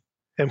faith.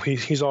 And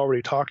he's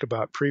already talked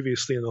about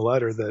previously in the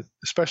letter that,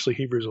 especially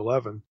Hebrews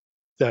 11,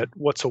 that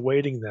what's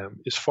awaiting them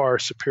is far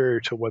superior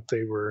to what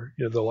they were,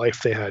 the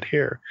life they had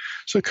here.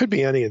 So it could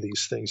be any of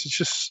these things. It's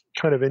just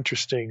kind of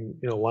interesting,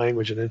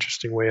 language, an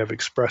interesting way of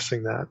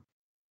expressing that.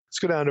 Let's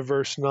go down to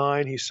verse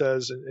 9. He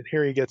says, and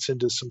here he gets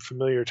into some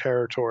familiar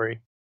territory.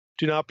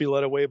 Do not be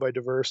led away by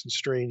diverse and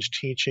strange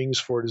teachings,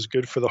 for it is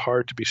good for the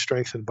heart to be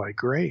strengthened by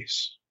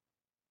grace,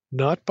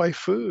 not by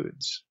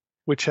foods,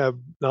 which have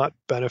not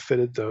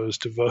benefited those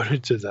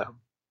devoted to them.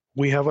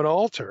 We have an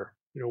altar.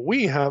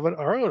 We have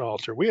our own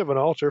altar. We have an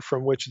altar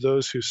from which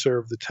those who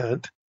serve the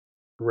tent,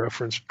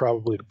 reference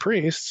probably to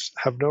priests,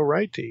 have no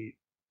right to eat.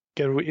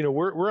 Again,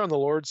 we're on the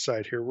Lord's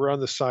side here. We're on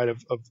the side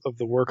of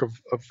the work of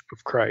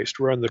Christ.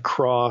 We're on the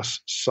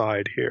cross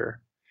side here.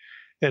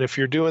 And if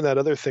you're doing that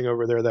other thing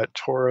over there, that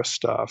Torah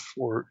stuff,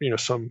 or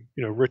some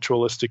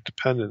ritualistic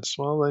dependence,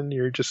 well, then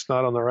you're just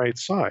not on the right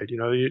side.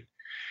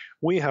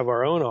 We have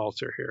our own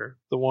altar here,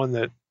 the one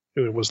that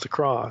was the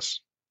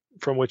cross,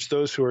 from which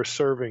those who are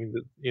serving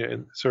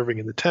serving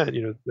in the tent,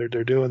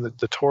 they're doing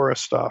the Torah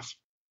stuff,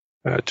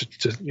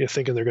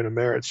 thinking they're going to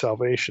merit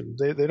salvation.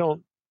 They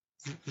don't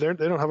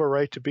have a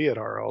right to be at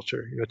our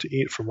altar, to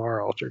eat from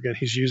our altar. Again,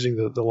 he's using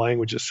the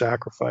language of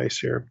sacrifice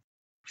here.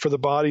 For the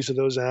bodies of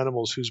those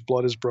animals whose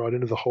blood is brought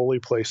into the holy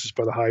places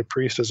by the high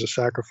priest as a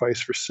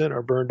sacrifice for sin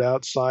are burned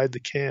outside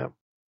the camp.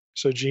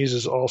 So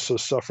Jesus also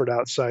suffered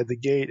outside the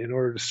gate in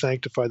order to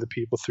sanctify the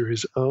people through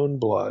his own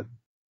blood.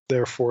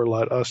 Therefore,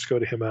 let us go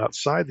to him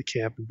outside the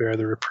camp and bear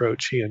the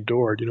reproach he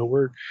endured.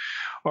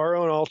 Our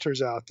own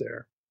altar's out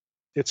there.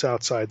 It's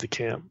outside the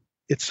camp.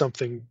 It's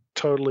something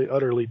totally,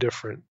 utterly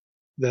different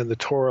than the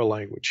Torah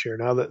language here.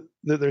 Now,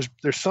 there's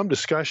some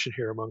discussion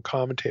here among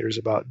commentators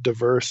about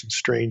diverse and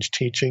strange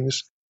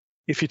teachings.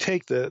 if you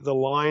take the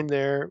line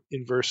there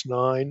in verse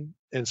 9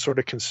 and sort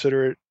of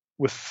consider it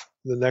with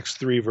the next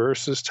three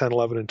verses, 10,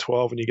 11, and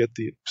 12, and you get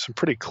some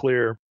pretty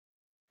clear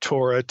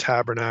Torah,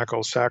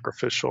 tabernacle,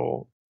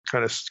 sacrificial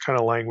kind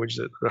of language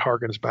that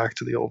harkens back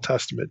to the Old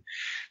Testament.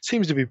 It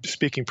seems to be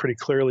speaking pretty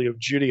clearly of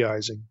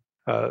Judaizing.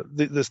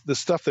 The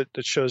stuff that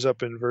shows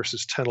up in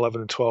verses 10,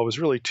 11, and 12 is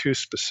really too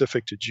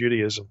specific to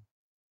Judaism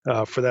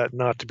for that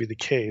not to be the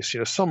case.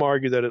 Some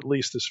argue that at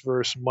least this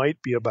verse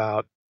might be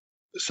about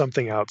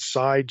something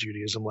outside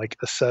Judaism, like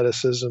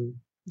asceticism,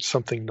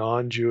 something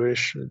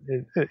non-Jewish.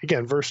 And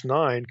again, verse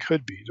 9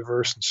 could be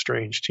diverse and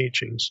strange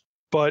teachings,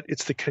 but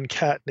it's the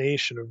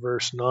concatenation of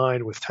verse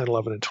 9 with 10,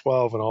 11, and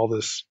 12 and all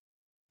this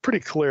pretty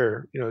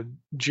clear,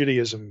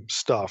 Judaism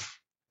stuff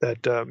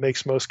that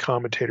makes most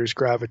commentators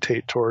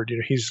gravitate toward.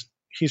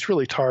 He's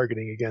really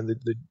targeting again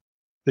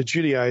the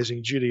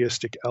Judaizing,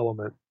 Judaistic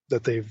element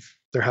that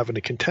they're having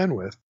to contend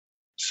with.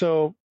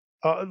 So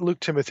Luke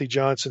Timothy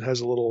Johnson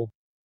has a little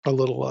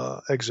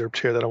excerpt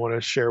here that I want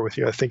to share with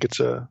you. I think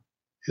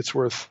it's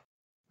worth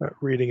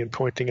reading and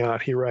pointing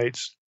out. He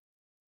writes,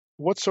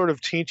 "What sort of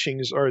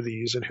teachings are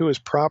these, and who is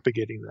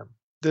propagating them?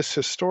 This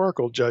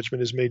historical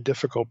judgment is made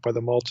difficult by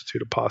the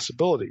multitude of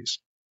possibilities.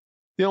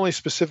 The only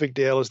specific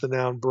dale is the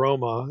noun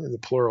broma in the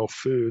plural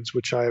foods,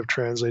 which I have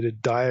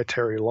translated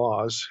dietary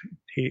laws."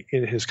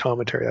 In his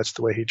commentary, that's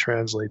the way he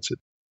translates it.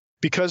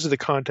 "Because of the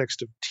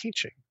context of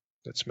teaching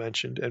that's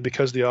mentioned, and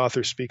because the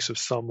author speaks of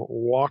some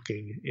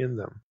walking in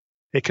them.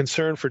 A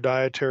concern for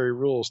dietary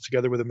rules,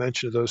 together with a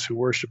mention of those who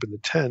worship in the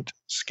tent,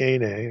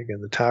 skene,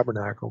 again the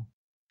tabernacle,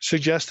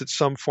 suggests that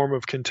some form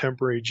of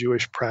contemporary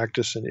Jewish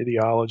practice and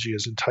ideology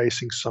is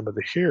enticing some of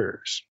the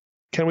hearers.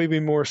 Can we be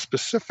more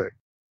specific?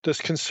 Does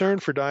concern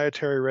for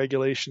dietary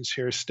regulations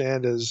here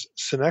stand as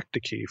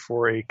synecdoche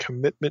for a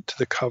commitment to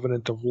the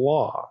covenant of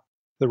law?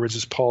 In other words,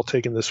 is Paul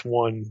taking this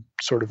one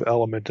sort of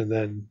element and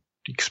then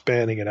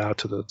expanding it out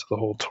to the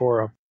whole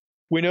Torah?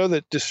 We know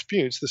that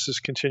disputes, this is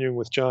continuing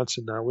with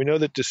Johnson now, we know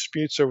that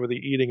disputes over the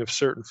eating of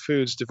certain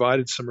foods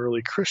divided some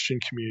early Christian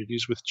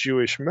communities with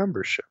Jewish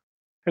membership.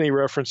 And he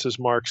references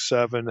Mark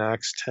 7,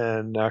 Acts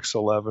 10, Acts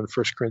 11,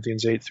 1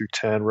 Corinthians 8 through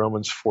 10,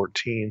 Romans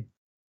 14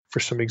 for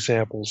some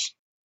examples.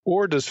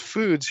 Or does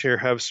foods here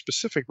have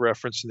specific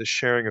reference in the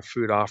sharing of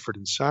food offered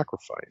in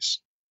sacrifice?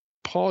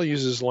 Paul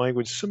uses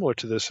language similar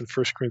to this in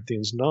 1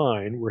 Corinthians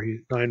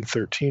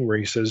 9:13, where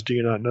he says, "Do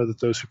you not know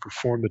that those who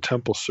perform the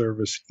temple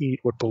service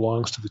eat what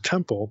belongs to the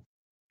temple,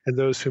 and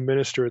those who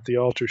minister at the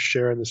altar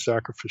share in the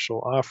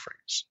sacrificial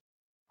offerings?"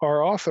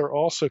 Our author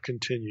also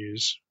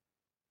continues,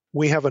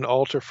 "We have an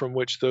altar from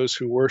which those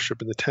who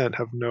worship in the tent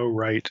have no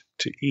right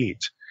to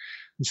eat."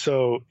 And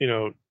so,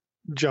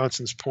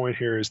 Johnson's point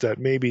here is that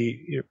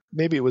maybe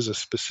it was a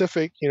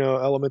specific,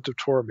 element of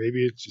Torah.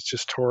 Maybe it's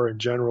just Torah in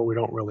general. We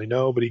don't really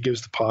know, but he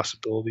gives the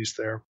possibilities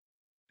there.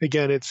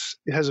 Again, it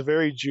has a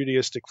very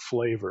Judaistic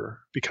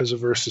flavor because of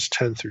verses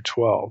 10 through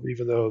 12,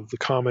 even though the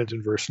comment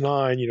in verse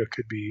 9,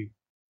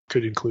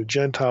 could include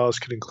Gentiles,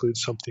 could include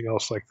something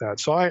else like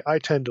that. So I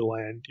tend to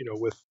land,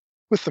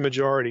 with the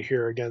majority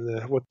here. Again,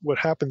 what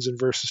happens in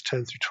verses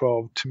 10 through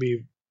 12 to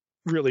me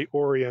really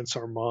orients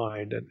our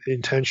mind and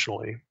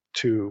intentionally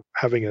to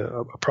having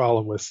a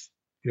problem with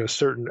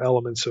certain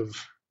elements of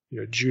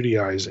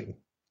Judaizing,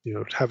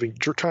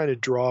 trying to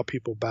draw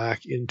people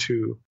back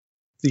into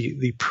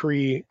the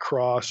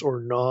pre-cross or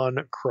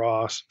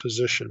non-cross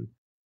position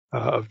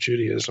of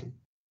Judaism.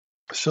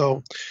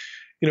 So,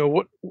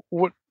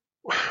 what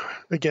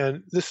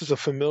again, this is a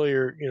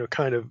familiar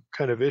kind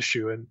of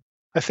issue, and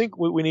I think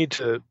we need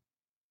to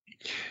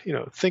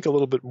think a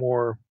little bit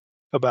more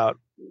about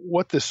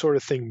what this sort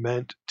of thing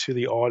meant to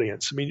the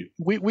audience. I mean,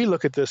 we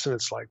look at this and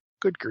it's like,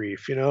 good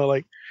grief,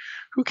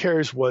 who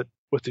cares what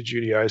the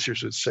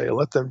Judaizers would say?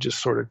 Let them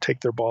just sort of take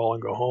their ball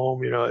and go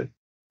home.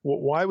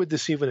 Why would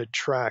this even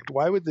attract?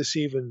 Why would this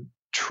even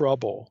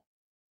trouble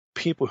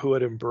people who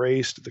had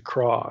embraced the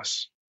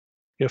cross?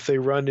 If they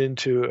run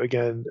into,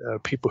 again,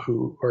 people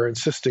who are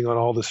insisting on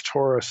all this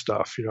Torah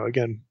stuff,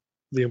 again,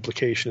 the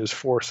implication is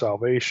for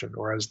salvation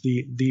or as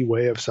the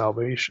way of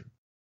salvation.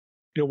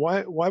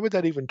 Why would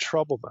that even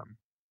trouble them?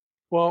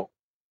 Well,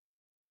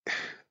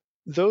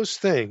 those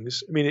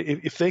things, I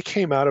mean, if they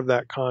came out of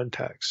that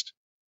context,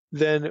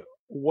 then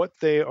what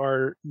they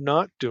are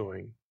not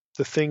doing,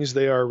 the things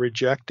they are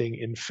rejecting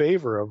in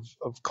favor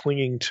of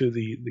clinging to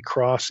the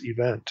cross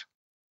event,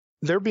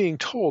 they're being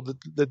told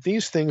that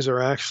these things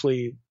are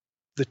actually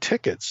the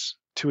tickets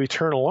to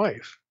eternal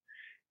life.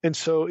 And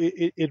so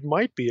it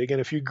might be,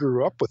 again, if you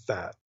grew up with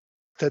that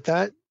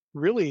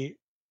really,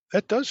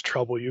 that does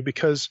trouble you,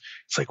 because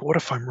it's like, what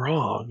if I'm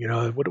wrong?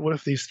 What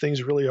if these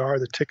things really are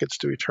the tickets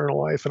to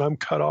eternal life and I'm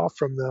cut off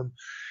from them,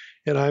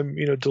 and I'm,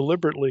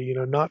 deliberately,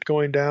 not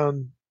going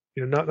down,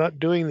 not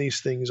doing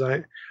these things.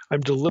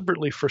 I'm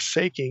deliberately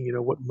forsaking,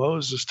 what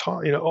Moses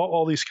taught,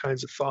 all these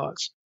kinds of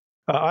thoughts.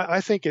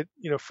 I think it,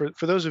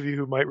 for those of you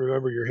who might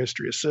remember your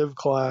history of civ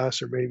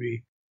class, or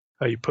maybe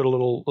you put a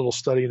little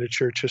study into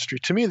church history,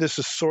 to me, this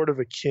is sort of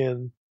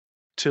akin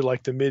to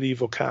like the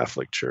medieval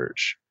Catholic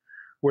Church,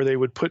 where they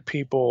would put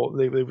people,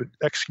 they would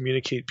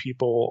excommunicate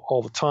people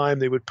all the time.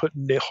 They would put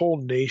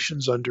whole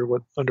nations under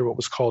what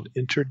was called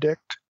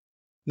interdict.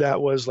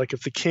 That was like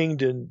if the king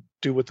didn't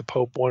do what the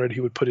Pope wanted,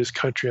 he would put his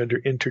country under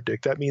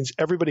interdict. That means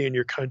everybody in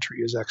your country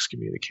is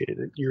excommunicated.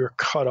 You're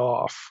cut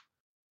off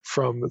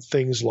from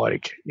things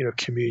like,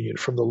 communion,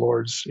 from the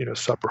Lord's,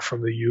 Supper,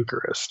 from the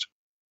Eucharist.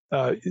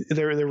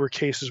 There were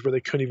cases where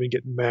they couldn't even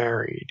get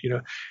married.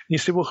 And you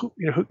say, well,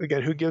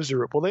 who gives a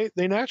rip? Well,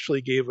 they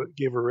naturally gave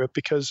a rip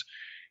because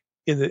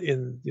in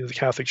the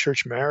Catholic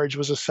Church, marriage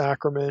was a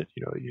sacrament.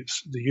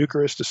 The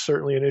Eucharist is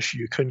certainly an issue.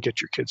 You couldn't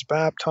get your kids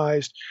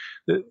baptized.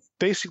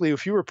 Basically,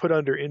 if you were put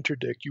under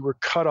interdict, you were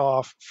cut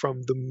off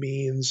from the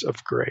means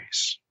of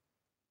grace.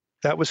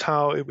 That was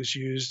how it was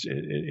used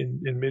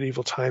in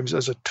medieval times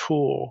as a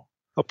tool,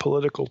 a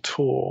political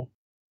tool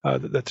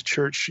that the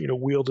Church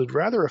wielded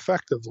rather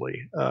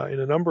effectively in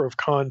a number of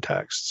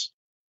contexts.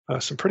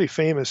 Some pretty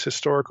famous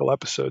historical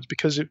episodes,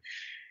 because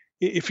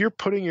if you're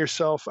putting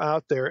yourself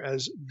out there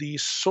as the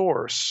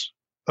source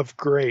of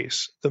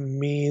grace, the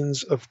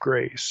means of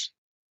grace,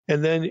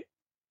 and then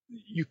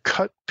you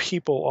cut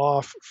people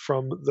off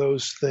from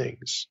those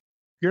things,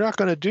 you're not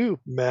going to do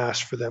Mass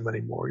for them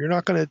anymore.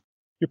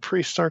 Your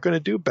priests aren't going to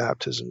do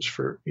baptisms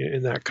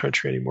in that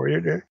country anymore.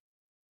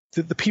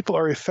 The people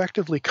are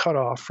effectively cut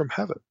off from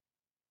heaven.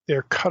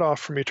 They're cut off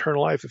from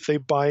eternal life. If they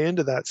buy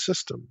into that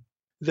system,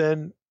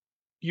 then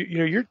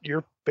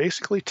you're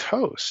basically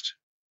toast.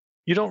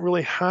 You don't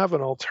really have an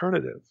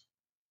alternative,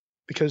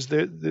 because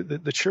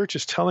the Church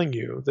is telling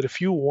you that if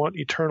you want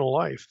eternal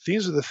life,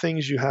 these are the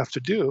things you have to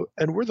do,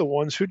 and we're the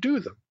ones who do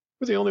them.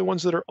 We're the only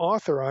ones that are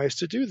authorized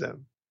to do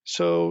them.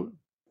 So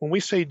when we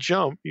say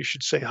jump, you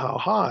should say how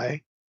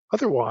high.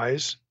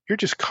 Otherwise, you're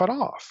just cut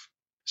off.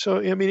 So,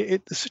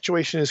 the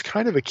situation is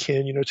kind of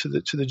akin, to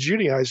the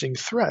Judaizing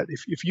threat.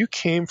 If you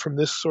came from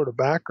this sort of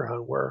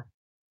background where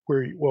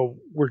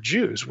we're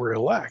Jews, we're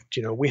elect,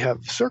 we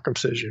have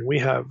circumcision, we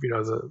have,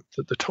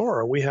 the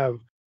Torah, we have,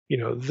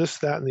 this,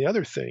 that, and the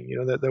other thing,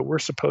 that we're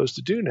supposed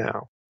to do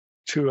now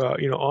to,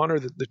 honor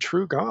the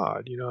true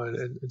God,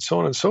 and so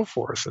on and so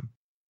forth. And,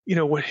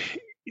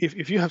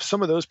 if you have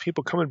some of those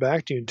people coming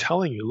back to you and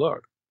telling you,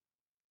 look,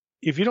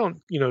 if you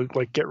don't,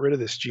 get rid of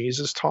this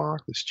Jesus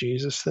talk, this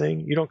Jesus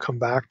thing, you don't come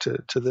back to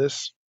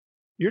this,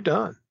 you're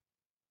done.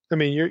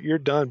 You're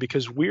done,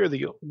 because we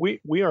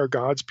are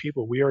God's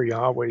people. We are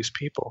Yahweh's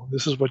people.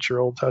 This is what your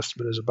Old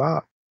Testament is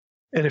about.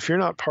 And if you're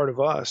not part of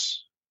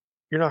us,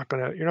 you're not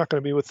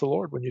gonna be with the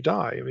Lord when you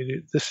die.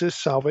 This is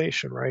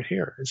salvation right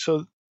here. And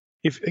so,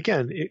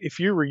 if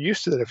you were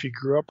used to that, if you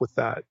grew up with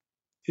that,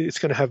 it's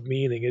going to have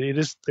meaning.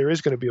 There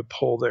is going to be a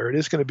pull there. It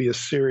is going to be a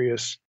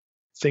serious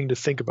thing to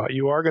think about.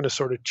 You are going to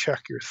sort of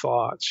check your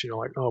thoughts.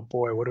 Like, oh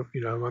boy, what if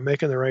am I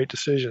making the right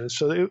decision? And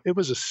so it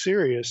was a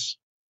serious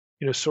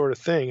sort of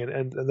thing.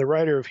 And the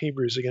writer of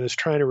Hebrews, again, is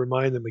trying to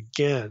remind them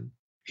again.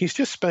 He's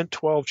just spent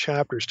 12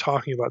 chapters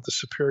talking about the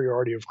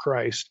superiority of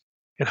Christ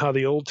and how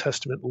the Old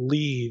Testament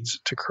leads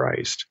to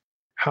Christ.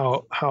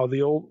 How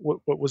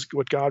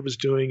what God was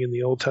doing in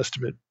the Old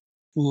Testament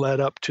led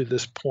up to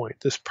this point,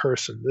 this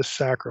person, this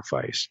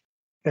sacrifice.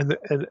 And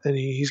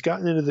he's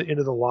gotten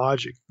into the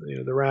logic,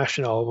 the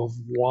rationale of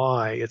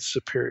why it's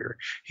superior.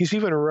 He's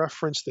even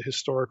referenced the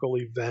historical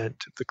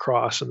event of the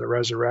cross and the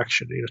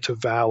resurrection, to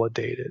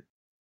validate it.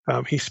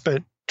 He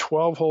spent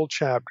 12 whole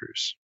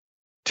chapters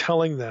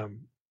telling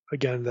them,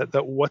 again,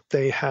 that what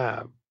they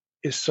have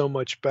is so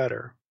much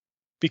better,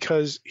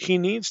 because he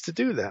needs to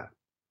do that.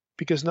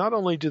 Because not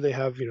only do they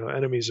have,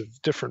 enemies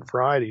of different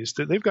varieties,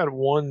 they've got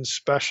one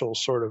special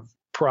sort of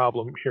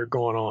problem here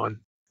going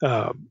on.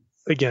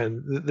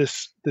 Again,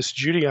 this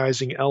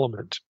Judaizing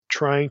element,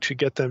 trying to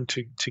get them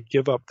to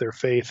give up their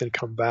faith and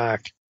come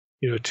back,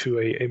 to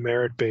a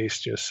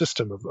merit-based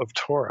system of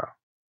Torah.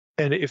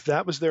 And if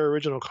that was their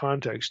original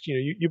context,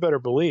 you better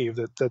believe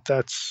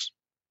that's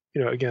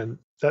again,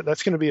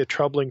 that's going to be a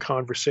troubling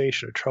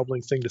conversation, a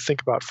troubling thing to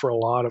think about for a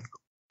lot of them.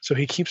 So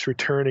he keeps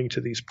returning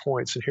to these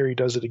points, and here he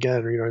does it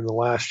again, in the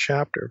last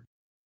chapter.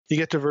 You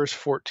get to verse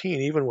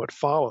 14, even what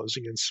follows,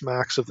 again,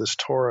 smacks of this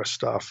Torah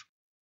stuff.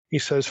 He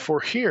says, "For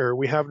here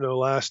we have no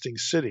lasting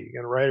city,"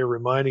 and writer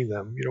reminding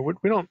them,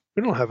 we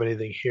don't have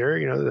anything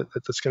here,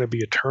 that's going to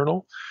be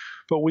eternal,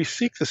 but we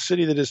seek the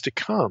city that is to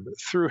come.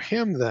 Through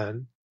him,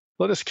 then,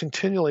 let us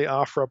continually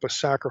offer up a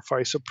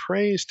sacrifice of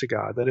praise to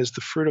God, that is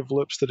the fruit of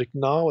lips that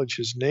acknowledge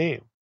his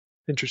name.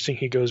 Interesting,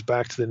 he goes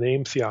back to the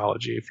name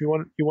theology. If you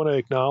want to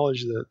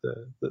acknowledge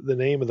the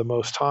name of the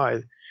Most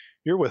High,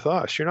 you're with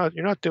us. You're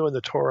not doing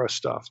the Torah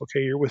stuff. Okay,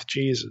 you're with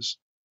Jesus.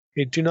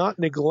 Do not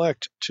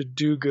neglect to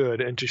do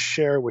good and to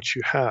share what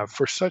you have,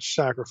 for such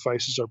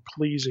sacrifices are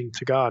pleasing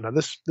to God. Now,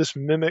 this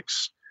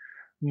mimics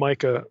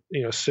Micah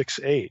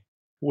 6:8,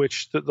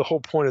 which the whole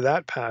point of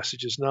that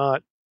passage is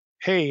not,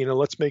 hey,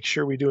 let's make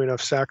sure we do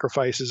enough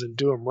sacrifices and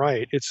do them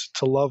right. It's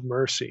to love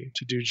mercy,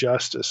 to do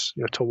justice,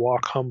 to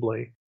walk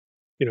humbly,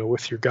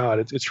 with your God.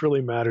 It's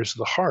really matters of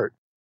the heart.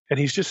 And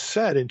he's just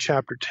said in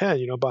chapter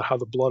 10, about how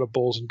the blood of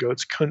bulls and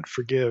goats couldn't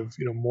forgive,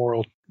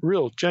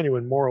 real,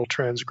 genuine moral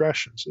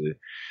transgressions.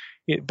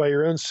 by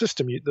your own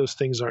system, those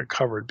things aren't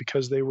covered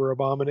because they were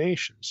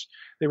abominations.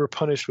 They were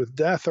punished with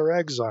death or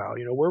exile.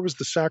 Where was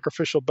the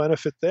sacrificial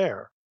benefit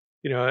there?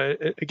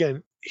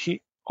 Again,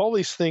 all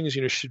these things,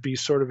 should be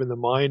sort of in the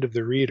mind of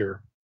the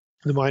reader,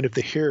 the mind of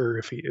the hearer,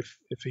 if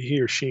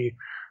he or she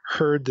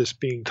heard this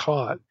being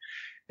taught.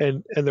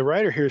 And the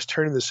writer here is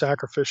turning the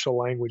sacrificial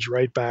language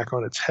right back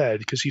on its head,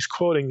 because he's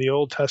quoting the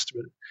Old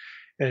Testament,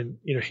 and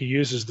he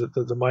uses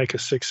the Micah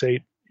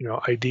 6:8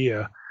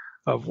 idea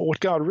of what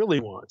God really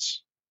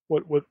wants.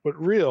 What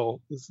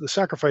the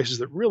sacrifices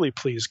that really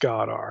please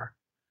God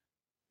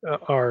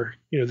are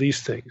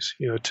these things,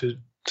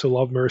 to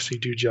love mercy,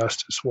 do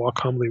justice, walk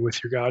humbly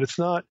with your God. It's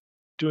not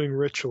doing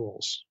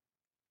rituals.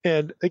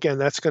 And again,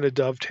 that's going to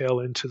dovetail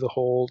into the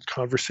whole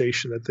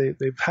conversation that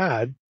they've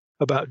had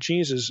about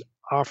Jesus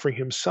offering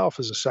himself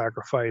as a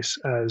sacrifice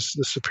as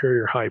the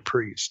superior high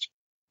priest.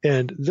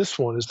 And this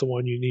one is the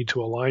one you need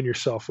to align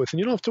yourself with, and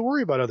you don't have to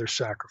worry about other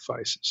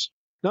sacrifices.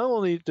 Not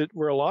only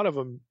were a lot of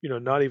them,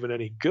 not even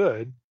any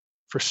good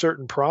for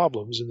certain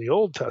problems in the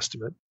Old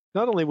Testament,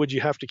 not only would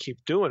you have to keep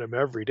doing them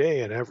every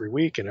day and every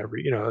week and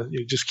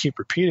you just keep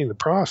repeating the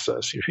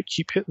process, you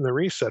keep hitting the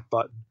reset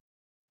button.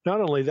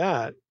 Not only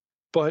that,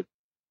 but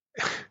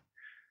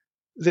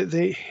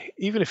they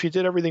even if you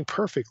did everything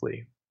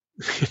perfectly,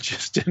 it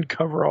just didn't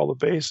cover all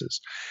the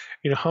bases.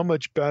 How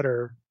much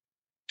better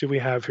do we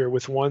have here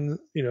with one,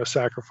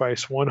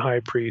 sacrifice, one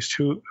high priest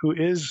who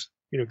is,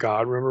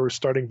 God? Remember, we're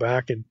starting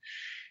back in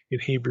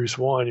Hebrews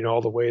 1,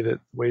 all the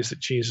ways that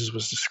Jesus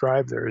was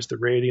described there is the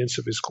radiance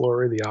of his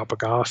glory, the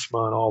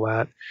apogasma, and all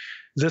that.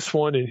 This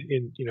one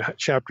in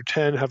chapter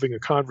 10, having a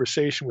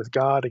conversation with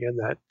God, again,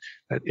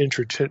 that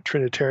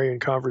inter-Trinitarian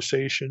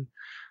conversation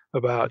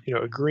about,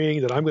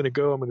 agreeing that I'm going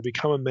to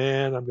become a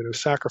man, I'm going to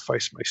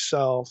sacrifice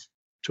myself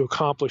to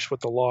accomplish what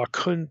the law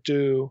couldn't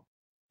do.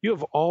 You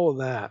have all of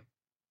that.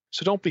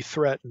 So don't be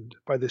threatened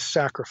by this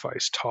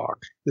sacrifice talk,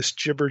 this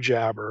jibber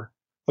jabber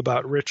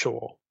about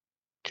ritual.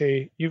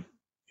 Okay,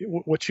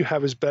 what you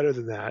have is better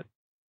than that,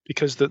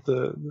 because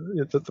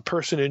the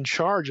person in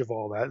charge of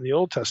all that in the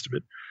Old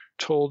Testament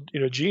told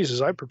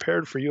Jesus, I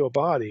prepared for you a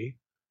body.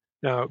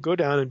 Now go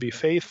down and be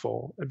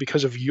faithful, and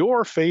because of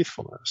your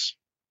faithfulness,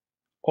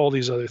 all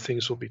these other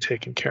things will be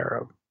taken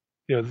care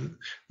of.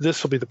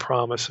 This will be the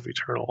promise of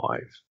eternal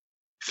life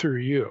through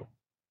you.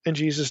 And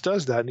Jesus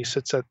does that, and he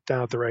sits that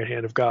down at the right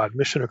hand of God.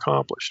 Mission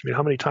accomplished. I mean,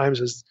 how many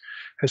times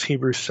has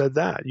Hebrews said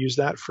that, used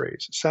that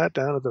phrase? Sat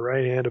down at the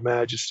right hand of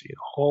majesty, and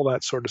all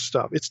that sort of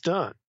stuff. It's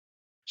done.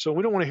 So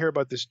we don't want to hear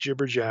about this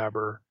jibber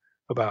jabber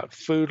about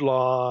food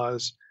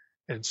laws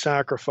and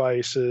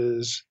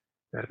sacrifices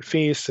and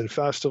feasts and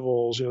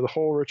festivals, the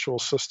whole ritual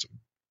system.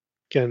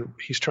 Again,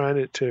 he's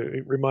trying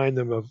to remind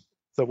them of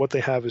that what they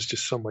have is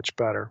just so much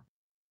better.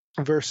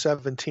 In verse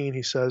 17,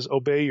 he says,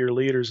 obey your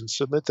leaders and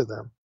submit to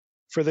them,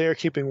 for they are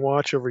keeping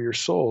watch over your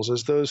souls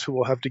as those who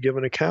will have to give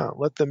an account.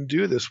 Let them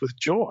do this with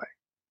joy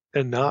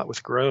and not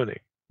with groaning.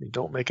 I mean,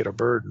 don't make it a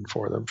burden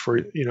for them, for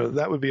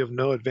that would be of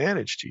no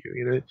advantage to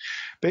you.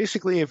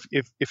 Basically,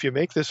 if you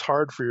make this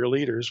hard for your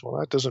leaders, well,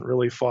 that doesn't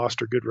really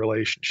foster good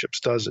relationships,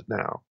 does it?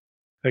 Now,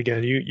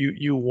 again,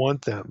 you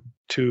want them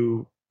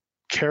to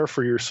care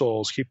for your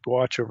souls, keep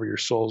watch over your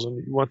souls, and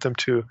you want them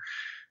to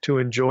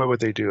enjoy what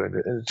they do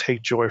and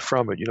take joy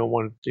from it. You don't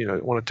want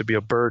it to be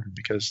a burden,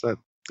 because that,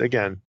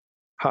 again,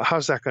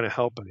 how's that going to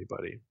help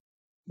anybody?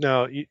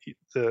 Now,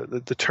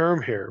 the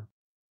term here,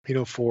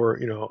 for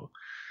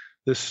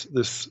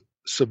this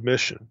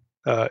submission,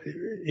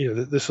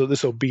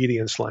 this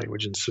obedience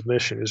language and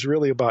submission is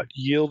really about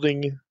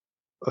yielding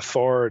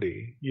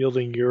authority,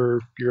 yielding your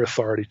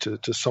authority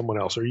to someone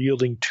else, or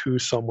yielding to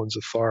someone's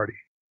authority.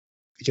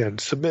 Again,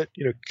 submit,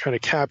 kind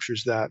of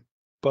captures that,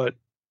 but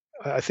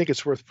I think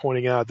it's worth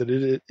pointing out that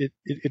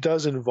it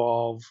does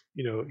involve,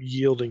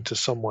 yielding to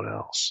someone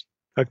else.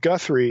 Now,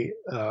 Guthrie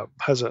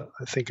has a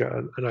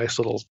nice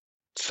little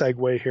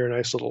segue here, a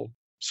nice little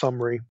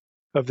summary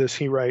of this.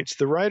 He writes,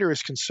 the writer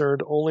is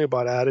concerned only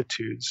about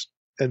attitudes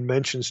and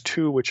mentions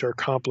two which are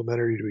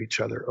complementary to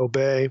each other,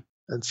 obey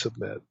and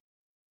submit.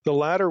 The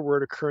latter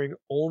word occurring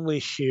only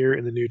here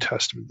in the New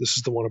Testament. This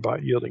is the one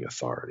about yielding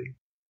authority.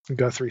 And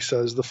Guthrie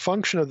says, the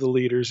function of the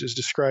leaders is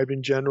described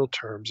in general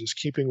terms as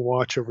keeping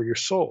watch over your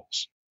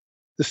souls.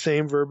 The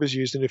same verb is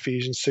used in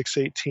Ephesians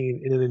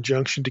 6:18 in an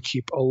injunction to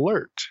keep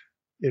alert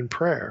in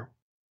prayer.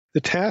 The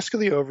task of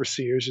the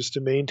overseers is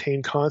to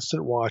maintain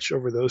constant watch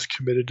over those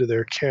committed to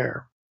their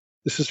care.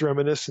 This is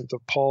reminiscent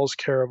of Paul's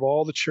care of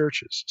all the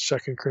churches,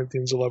 2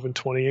 Corinthians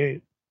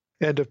 11:28,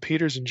 and of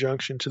Peter's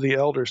injunction to the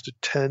elders to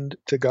tend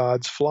to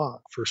God's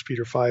flock, 1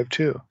 Peter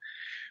 5:2,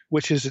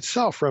 which is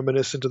itself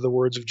reminiscent of the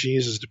words of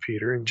Jesus to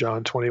Peter in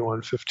John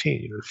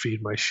 21:15,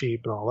 feed my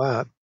sheep and all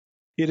that.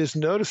 It is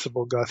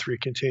noticeable, Guthrie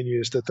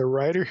continues, that the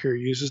writer here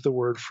uses the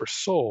word for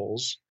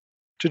souls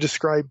to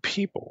describe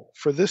people,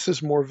 for this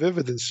is more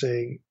vivid than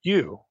saying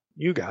you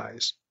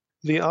guys.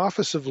 The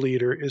office of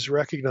leader is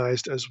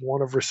recognized as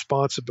one of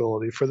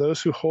responsibility, for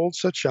those who hold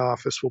such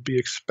office will be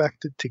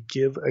expected to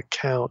give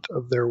account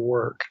of their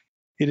work.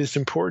 It is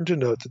important to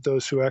note that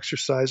those who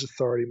exercise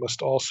authority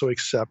must also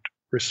accept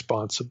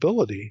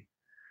responsibility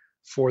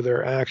for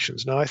their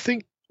actions. Now, I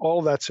think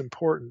all that's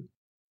important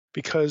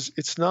because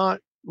it's not,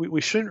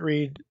 we shouldn't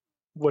read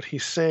what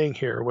he's saying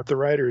here, what the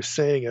writer is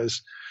saying,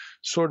 as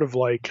sort of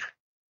like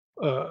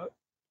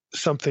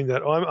something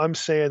that I'm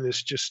saying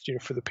this just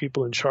for the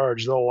people in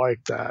charge. They'll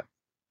like that.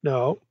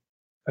 No,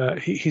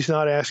 he's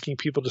not asking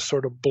people to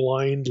sort of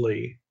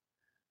blindly,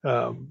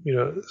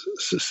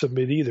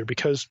 submit either,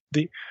 because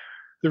the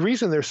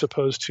reason they're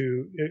supposed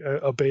to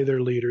obey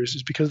their leaders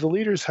is because the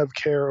leaders have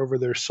care over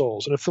their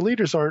souls. And if the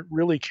leaders aren't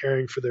really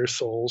caring for their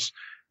souls,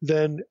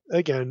 then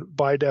again,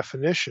 by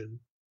definition,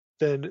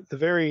 then the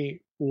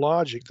very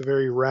logic, the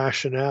very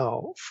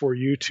rationale for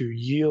you to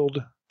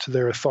yield to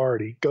their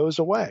authority goes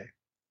away.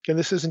 And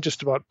this isn't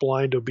just about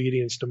blind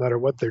obedience, no matter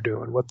what they're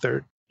doing, what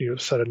they're,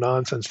 set of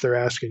nonsense they're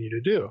asking you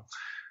to do.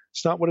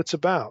 It's not what it's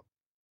about.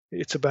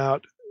 It's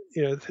about,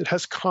 it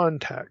has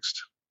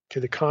context.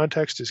 Okay, the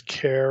context is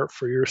care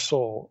for your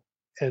soul.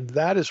 And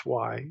that is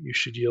why you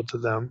should yield to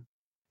them.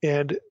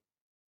 And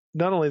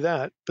not only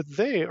that, but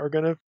they are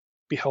going to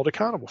be held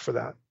accountable for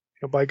that,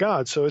 by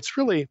God. So it's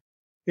really,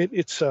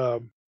 it's a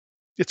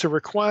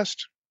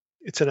request.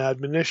 It's an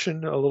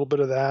admonition, a little bit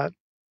of that.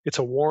 It's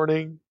a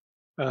warning,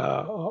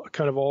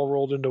 kind of all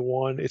rolled into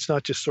one. It's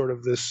not just sort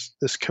of this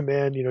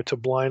command, to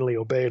blindly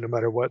obey no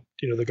matter what,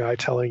 the guy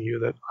telling you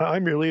that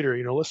I'm your leader,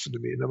 listen to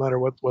me, no matter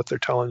what they're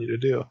telling you to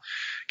do.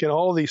 Again,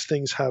 all of these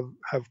things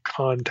have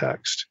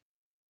context.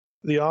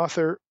 The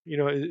author,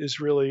 is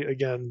really,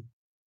 again,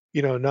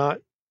 not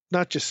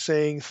just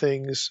saying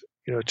things,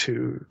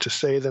 to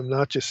say them,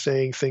 not just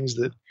saying things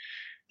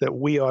that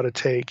we ought to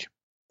take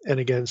and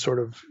again, sort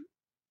of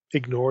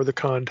ignore the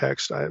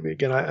context.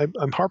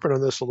 I'm harping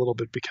on this a little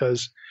bit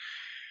because,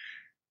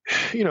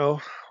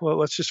 well,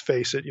 let's just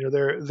face it.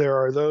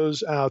 There are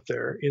those out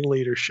there in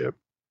leadership,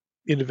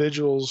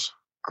 individuals,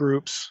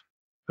 groups,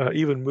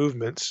 even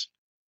movements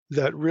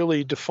that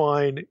really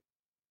define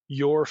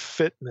your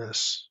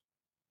fitness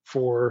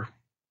for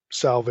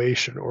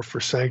salvation or for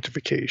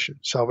sanctification.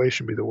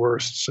 Salvation would be the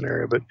worst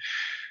scenario, but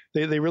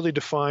they really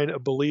define a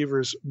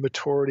believer's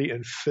maturity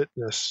and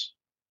fitness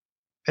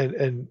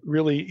and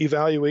really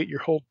evaluate your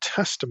whole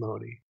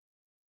testimony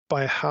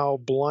by how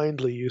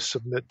blindly you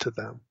submit to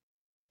them.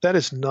 That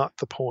is not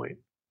the point.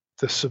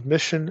 The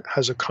submission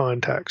has a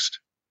context,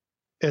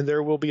 and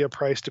there will be a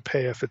price to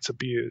pay if it's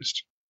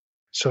abused.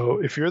 So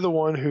if you're the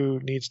one who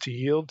needs to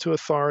yield to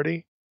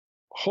authority,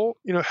 help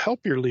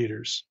your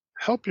leaders.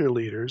 Help your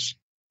leaders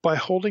by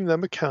holding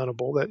them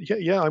accountable that,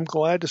 I'm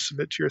glad to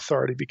submit to your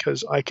authority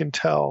because I can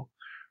tell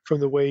from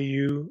the way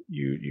you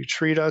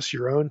treat us,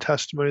 your own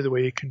testimony, the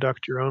way you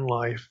conduct your own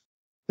life,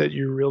 that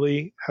you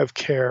really have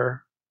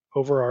care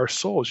over our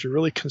souls. You're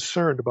really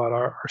concerned about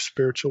our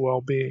spiritual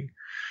well-being.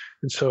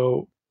 And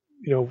so,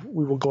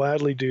 we will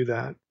gladly do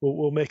that.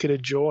 We'll make it a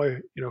joy,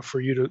 for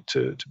you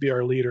to be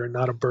our leader and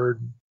not a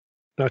burden,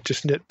 not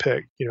just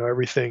nitpick,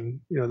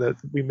 everything, that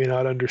we may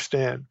not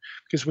understand,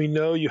 because we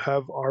know you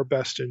have our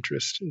best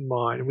interest in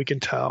mind and we can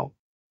tell.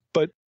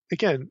 But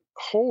again,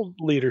 hold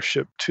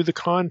leadership to the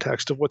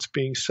context of what's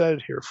being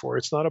said here for.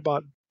 It's not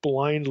about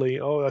blindly,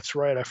 oh, that's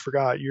right, I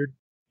forgot.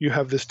 You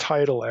have this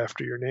title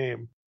after your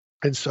name.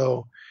 And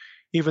so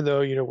even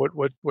though,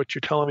 what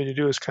you're telling me to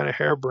do is kind of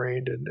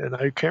harebrained and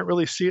I can't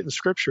really see it in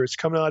Scripture, it's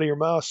coming out of your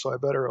mouth, so I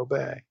better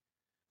obey.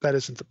 That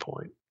isn't the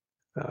point.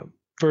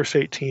 Verse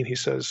 18, he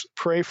says,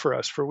 "Pray for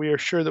us, for we are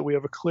sure that we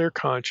have a clear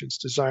conscience,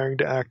 desiring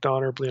to act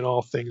honorably in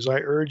all things. I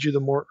urge you the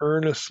more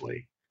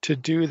earnestly to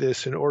do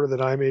this in order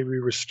that I may be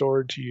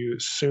restored to you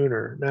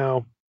sooner."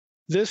 Now,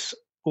 this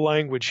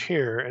language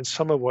here and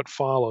some of what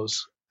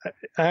follows,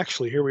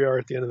 actually, here we are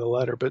at the end of the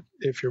letter, but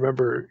if you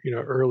remember,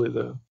 early,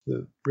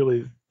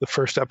 the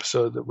first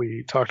episode that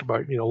we talked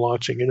about,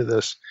 launching into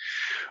this,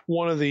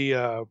 one of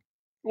the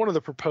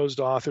proposed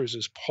authors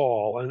is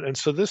Paul. And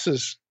so this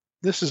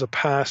is a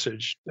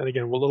passage, and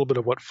again, a little bit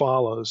of what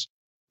follows,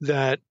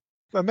 that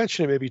I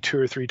mentioned it maybe 2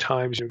 or 3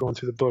 times, going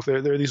through the book.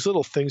 There are these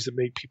little things that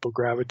make people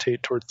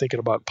gravitate toward thinking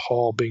about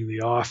Paul being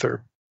the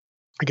author.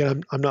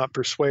 Again, I'm not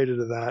persuaded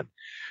of that,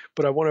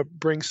 but I want to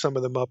bring some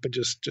of them up and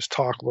just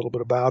talk a little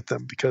bit about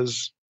them,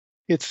 because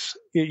it's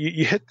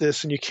you hit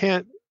this and you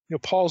can't.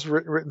 Paul's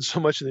written so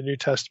much in the New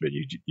Testament.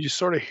 You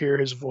sort of hear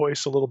his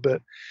voice a little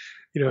bit,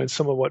 in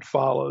some of what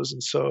follows,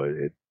 and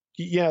so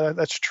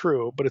that's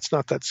true, but it's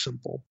not that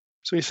simple.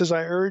 So he says,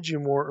 "I urge you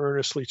more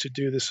earnestly to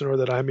do this in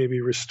order that I may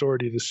be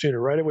restored to you the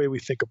sooner." Right away, we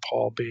think of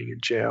Paul being in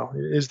jail.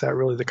 Is that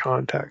really the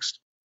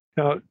context?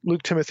 Now,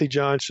 Luke Timothy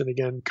Johnson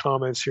again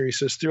comments here. He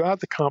says,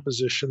 "Throughout the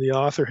composition, the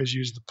author has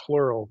used the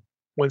plural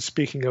when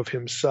speaking of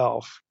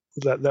himself,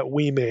 that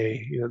we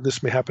may,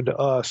 this may happen to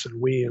us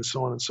and we, and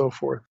so on and so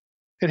forth."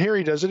 And here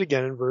he does it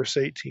again in verse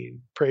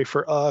 18. "Pray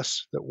for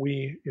us that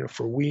we,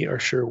 for we are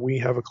sure we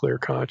have a clear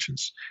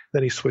conscience."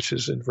 Then he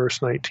switches in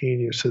verse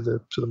 19 to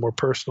the more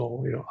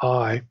personal,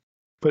 I.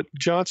 But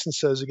Johnson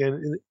says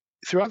again,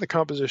 throughout the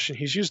composition,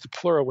 he's used the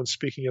plural when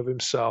speaking of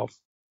himself,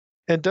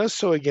 and does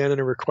so again in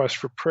a request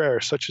for prayer,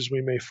 such as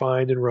we may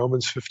find in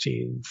Romans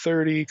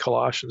 15:30,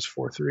 Colossians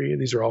 4:3.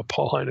 These are all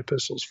Pauline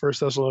epistles. 1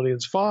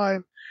 Thessalonians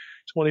 5,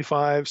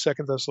 25, 2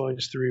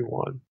 Thessalonians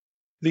 3:1.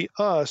 The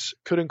us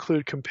could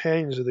include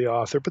companions of the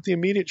author, but the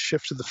immediate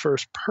shift to the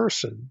first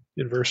person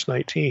in verse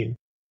 19,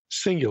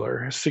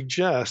 singular,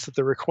 suggests that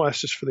the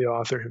request is for the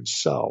author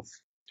himself.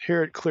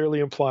 Here it clearly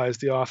implies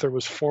the author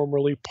was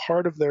formerly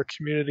part of their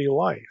community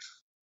life.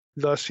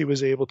 Thus, he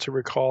was able to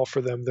recall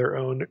for them their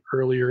own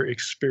earlier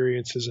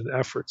experiences and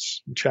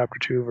efforts in chapter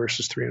 2,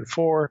 verses 3 and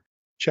 4,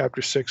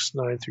 chapter 6,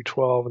 9 through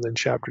 12, and then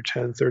chapter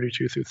 10,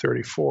 32 through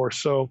 34.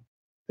 So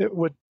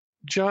what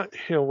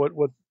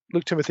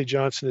Luke Timothy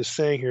Johnson is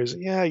saying here is,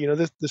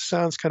 this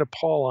sounds kind of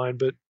Pauline,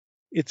 but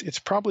it's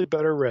probably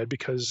better read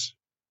because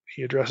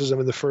he addresses them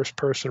in the first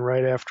person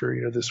right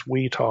after this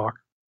we talk.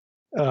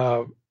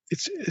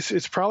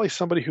 It's probably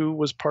somebody who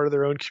was part of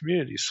their own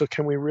community. So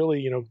can we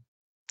really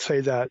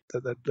say that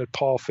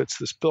Paul fits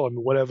this bill? I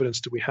mean, what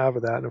evidence do we have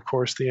of that? And of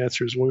course, the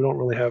answer is, well, we don't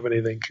really have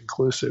anything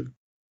conclusive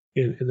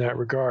in that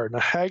regard. Now,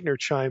 Hagner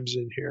chimes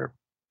in here,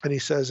 and he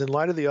says, in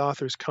light of the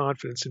author's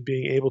confidence in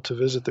being able to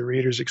visit the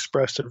readers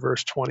expressed in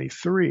verse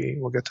 23,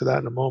 we'll get to that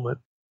in a moment,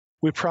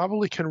 we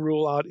probably can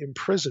rule out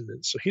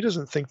imprisonment. So he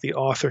doesn't think the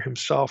author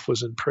himself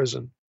was in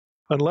prison,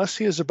 unless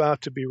he is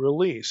about to be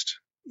released.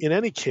 In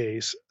any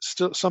case,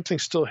 something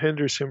still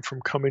hinders him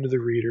from coming to the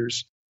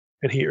readers,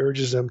 and he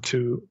urges them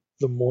to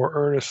the more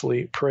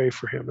earnestly pray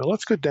for him. Now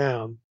let's go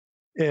down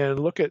and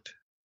look at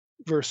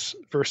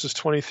verses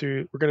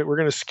 23. We're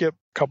going to skip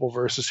a couple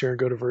verses here and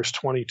go to verse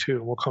 22,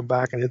 and we'll come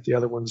back and hit the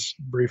other ones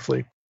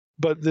briefly.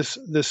 But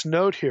this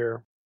note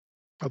here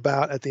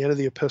about at the end of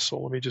the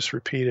epistle, let me just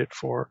repeat it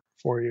for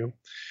you.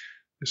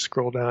 Just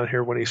scroll down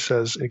here when he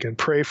says again,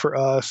 pray for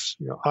us.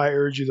 I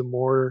urge you the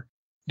more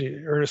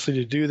earnestly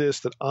to do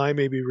this, that I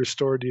may be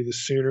restored to you the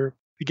sooner.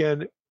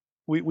 Again,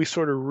 we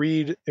sort of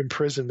read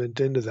imprisonment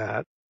into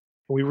that.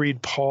 We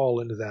read Paul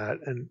into that,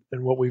 and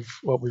what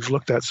we've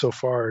looked at so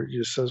far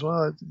just says,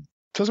 well, it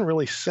doesn't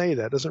really say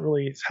that. It doesn't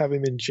really have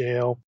him in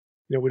jail.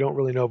 We don't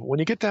really know. But when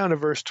you get down to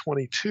verse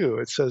 22,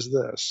 it says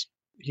this.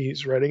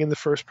 He's writing in the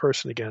first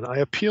person again. I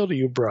appeal to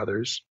you,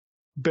 brothers,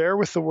 bear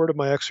with the word of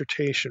my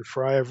exhortation,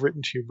 for I have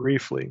written to you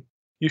briefly.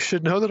 You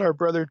should know that our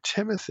brother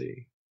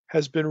Timothy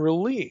has been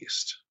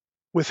released,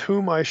 with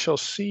whom I shall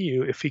see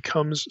you if he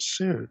comes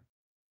soon.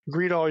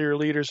 Greet all your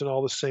leaders and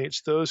all the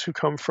saints. Those who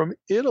come from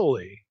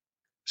Italy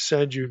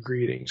send you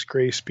greetings.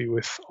 Grace be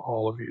with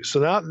all of you. So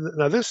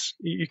now this,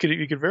 you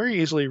could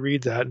very easily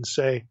read that and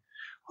say,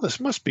 well, this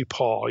must be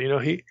Paul.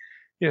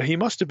 He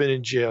must have been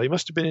in jail. He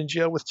must have been in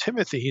jail with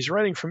Timothy. He's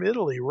writing from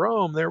Italy,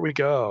 Rome. There we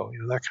go.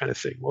 That kind of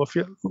thing. Well,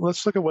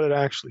 let's look at what it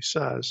actually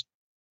says.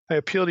 I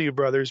appeal to you,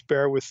 brothers,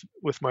 bear with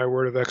my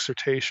word of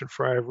exhortation,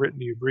 for I have written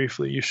to you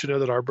briefly. You should know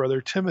that our brother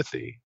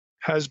Timothy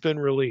has been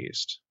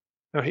released.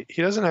 Now,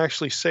 he doesn't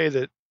actually say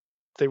that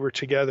they were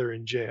together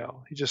in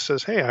jail. He just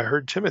says, hey, I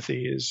heard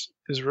Timothy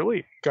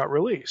got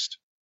released,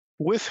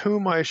 with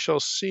whom I shall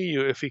see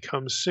you if he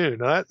comes soon.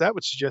 Now, that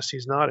would suggest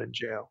he's not in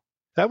jail.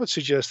 That would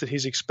suggest that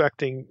he's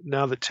expecting,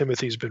 now that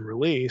Timothy's been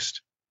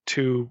released,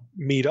 to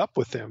meet up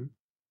with him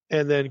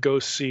and then go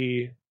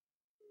see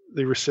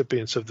the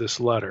recipients of this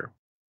letter.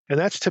 And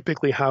that's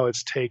typically how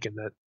it's taken,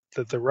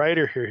 that the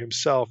writer here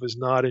himself is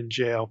not in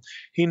jail.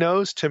 He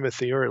knows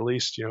Timothy, or at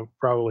least,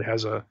 probably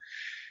has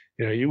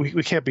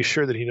we can't be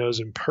sure that he knows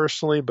him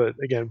personally, but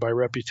again, by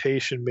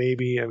reputation,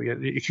 maybe. I mean,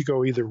 it could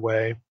go either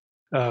way.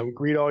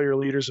 Greet all your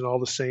leaders and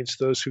all the saints.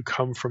 Those who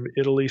come from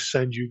Italy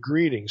send you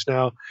greetings.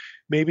 Now,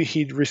 maybe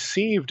he'd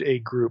received a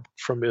group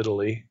from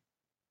Italy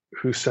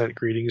who sent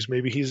greetings.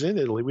 Maybe he's in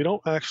Italy. We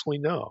don't actually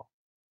know.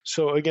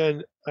 So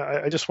again,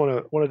 I just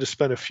wanted to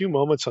spend a few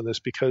moments on this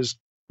because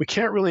we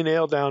can't really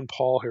nail down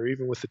Paul here,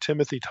 even with the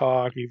Timothy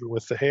talk, even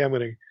with the, hey, I'm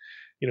going to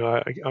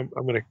I'm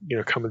going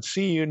to come and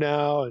see you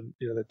now, and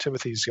that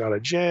Timothy's got out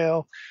of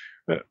jail.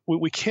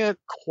 We can't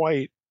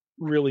quite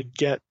really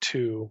get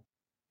to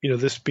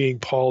this being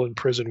Paul in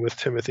prison with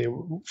Timothy.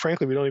 And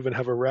frankly, we don't even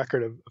have a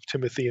record of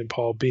Timothy and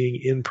Paul being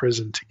in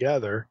prison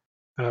together.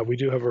 We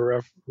do have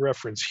a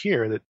reference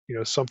here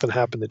that something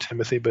happened to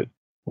Timothy, but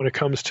when it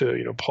comes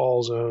to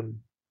Paul's own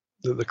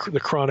the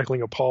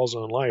chronicling of Paul's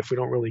own life, we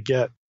don't really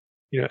get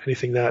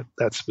anything that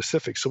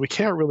specific. So we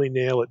can't really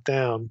nail it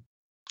down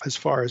as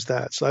far as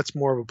that. So that's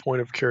more of a point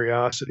of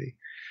curiosity.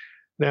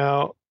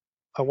 Now,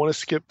 I want to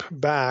skip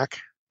back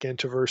again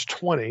to verse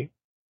 20.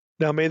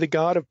 Now may the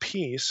God of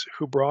peace,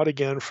 who brought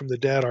again from the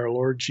dead our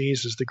Lord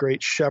Jesus, the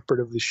great shepherd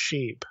of the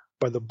sheep,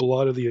 by the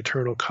blood of the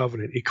eternal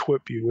covenant,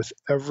 equip you with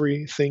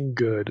everything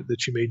good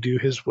that you may do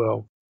his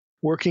will,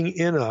 working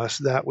in us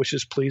that which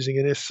is pleasing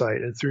in his sight,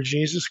 and through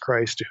Jesus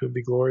Christ, to whom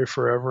be glory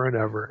forever and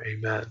ever.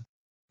 Amen.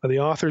 Now the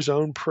author's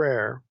own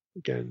prayer,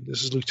 again,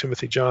 this is Luke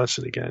Timothy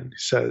Johnson again,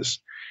 says,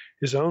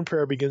 his own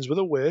prayer begins with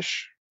a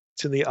wish.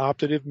 It's in the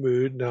optative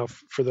mood. Now,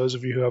 for those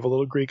of you who have a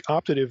little Greek,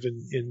 optative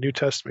in New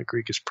Testament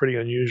Greek is pretty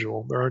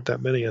unusual. There aren't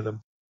that many of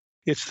them.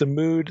 It's the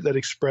mood that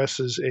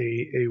expresses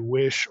a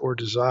wish or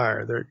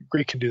desire.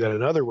 Greek can do that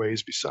in other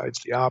ways besides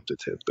the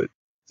optative, but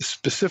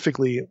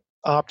specifically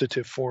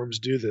optative forms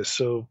do this.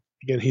 So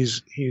again,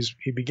 he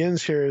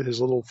begins here his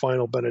little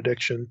final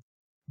benediction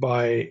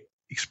by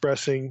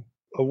expressing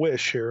a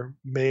wish here.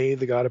 May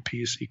the God of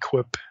peace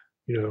equip,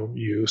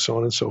 you, so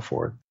on and so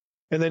forth.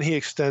 And then he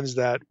extends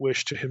that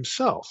wish to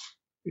himself.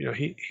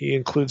 He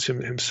includes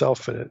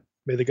himself in it.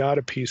 May the God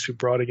of peace, who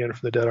brought again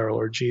from the dead our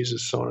Lord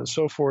Jesus, so on and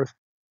so forth,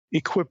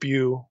 equip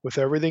you with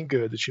everything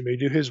good that you may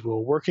do his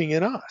will, working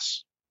in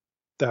us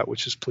that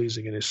which is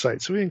pleasing in his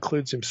sight. So he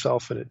includes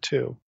himself in it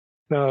too.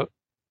 Now,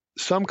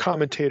 some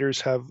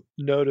commentators have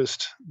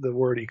noticed the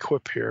word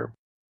equip here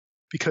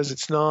because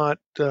it's not,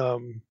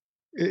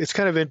 it's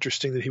kind of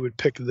interesting that he would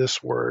pick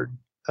this word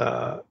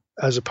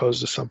as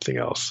opposed to something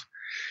else.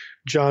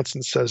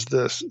 Johnson says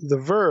this: the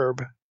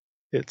verb,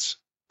 it's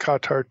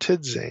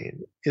katartidzane,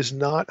 is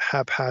not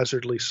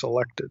haphazardly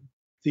selected.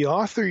 The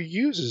author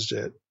uses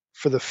it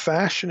for the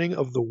fashioning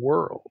of the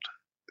world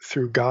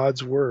through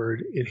God's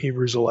word in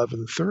Hebrews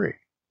 11:3.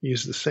 He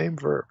used the same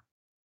verb.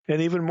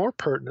 And even more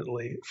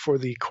pertinently, for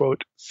the,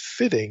 quote,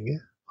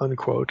 fitting,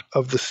 unquote,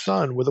 of the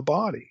Son with a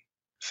body,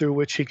 through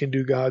which he can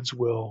do God's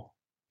will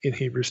in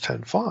Hebrews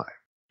 10:5.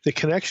 The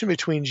connection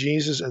between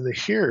Jesus and the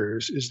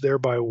hearers is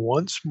thereby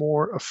once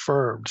more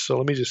affirmed. So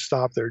let me just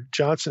stop there.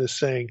 Johnson is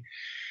saying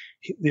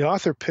the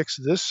author picks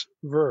this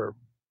verb,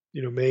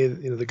 may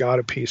the God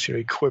of peace,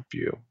 equip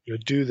you,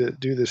 do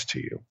this to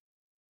you,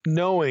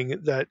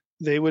 knowing that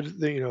they would,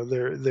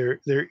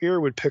 their ear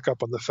would pick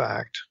up on the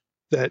fact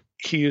that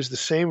he used the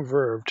same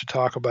verb to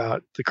talk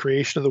about the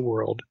creation of the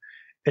world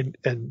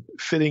and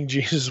fitting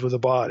Jesus with a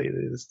body,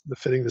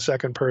 fitting the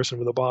second person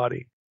with a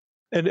body.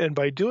 And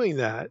by doing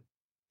that,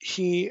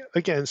 he,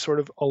 again, sort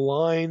of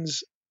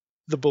aligns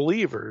the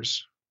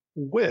believers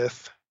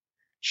with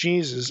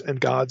Jesus and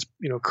God's,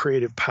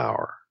 creative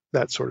power,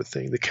 that sort of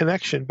thing. The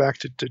connection, back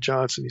to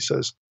Johnson, he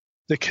says,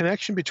 the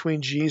connection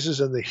between Jesus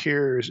and the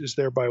hearers is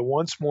thereby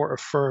once more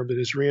affirmed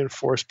and is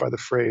reinforced by the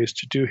phrase,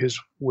 to do his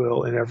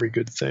will in every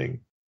good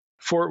thing.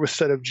 For it was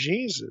said of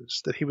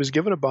Jesus that he was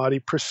given a body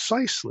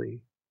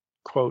precisely,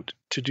 quote,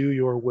 to do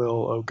your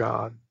will, O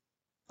God,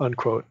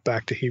 unquote,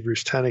 back to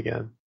Hebrews 10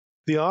 again.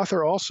 The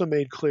author also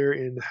made clear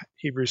in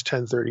Hebrews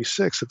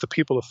 10:36 that the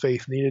people of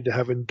faith needed to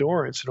have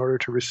endurance in order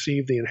to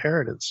receive the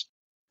inheritance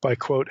by,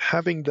 quote,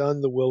 having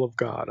done the will of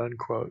God,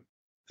 unquote.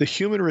 The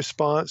human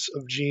response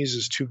of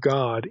Jesus to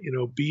God in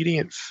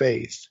obedient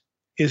faith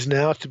is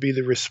now to be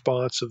the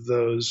response of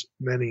those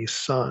many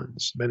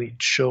sons, many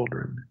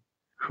children,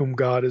 whom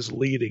God is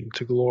leading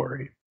to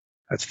glory.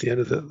 That's the end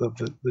of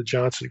the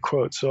Johnson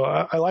quote. So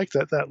I like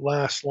that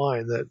last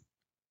line, that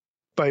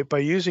by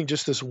using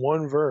just this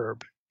one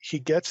verb, he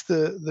gets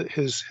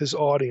his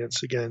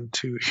audience again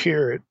to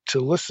hear it, to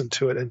listen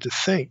to it, and to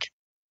think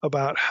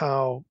about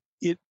how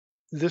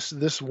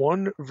this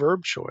one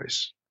verb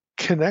choice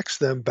connects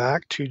them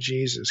back to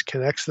Jesus,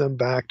 connects them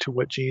back to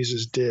what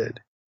Jesus did,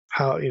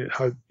 how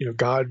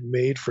God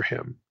made for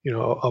him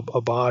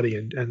a body,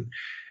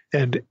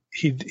 and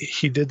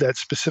he did that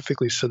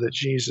specifically so that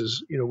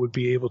Jesus would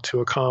be able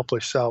to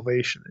accomplish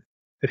salvation,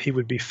 that he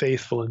would be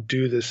faithful and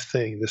do this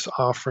thing, this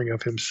offering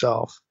of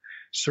himself,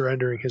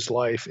 surrendering his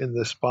life in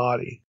this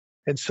body.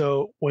 And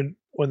so when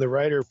the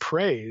writer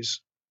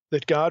prays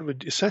that God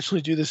would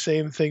essentially do the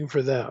same thing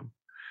for them,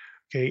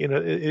 okay,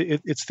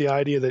 it's the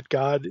idea that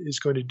God is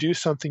going to do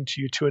something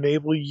to you to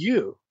enable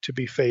you to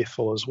be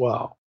faithful as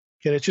well.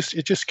 And it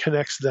just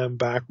connects them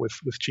back with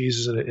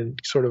Jesus in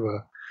sort of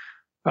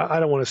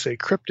I don't want to say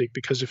cryptic,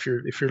 because if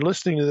you're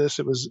listening to this,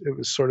 it was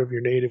sort of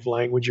your native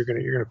language, you're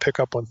gonna pick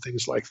up on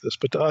things like this.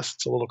 But to us,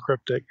 it's a little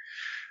cryptic.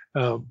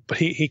 But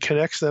he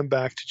connects them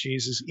back to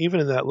Jesus, even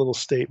in that little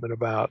statement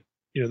about,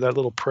 that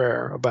little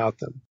prayer about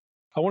them.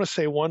 I want to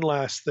say one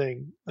last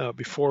thing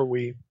before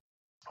we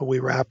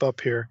wrap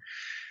up here.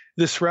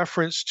 This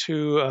reference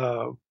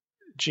to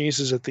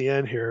Jesus at the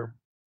end here.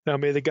 Now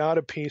may the God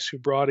of peace, who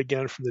brought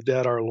again from the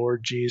dead our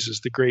Lord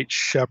Jesus, the great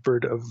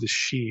shepherd of the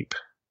sheep,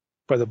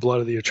 by the blood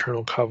of the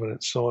eternal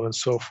covenant, so on and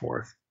so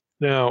forth.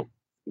 Now,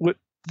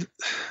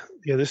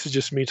 this is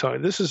just me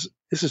talking. This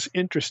is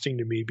interesting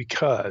to me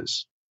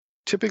because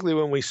typically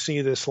when we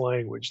see this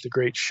language, the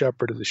great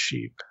shepherd of the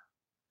sheep,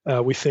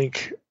 we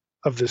think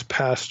of this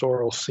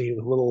pastoral scene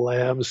with little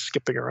lambs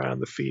skipping around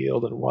the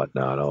field and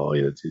whatnot.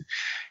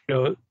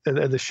 And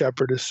the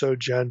shepherd is so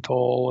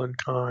gentle and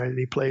kind, and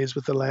he plays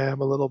with the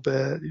lamb a little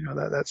bit,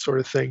 that sort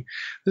of thing.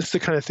 This is the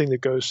kind of thing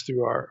that goes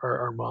through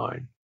our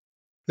mind.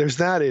 There's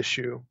that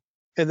issue.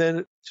 And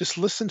then just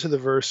listen to the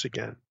verse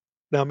again.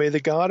 Now may the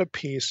God of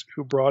peace,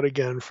 who brought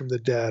again from the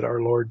dead our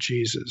Lord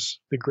Jesus,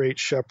 the great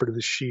shepherd of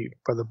the sheep,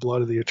 by the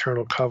blood of the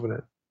eternal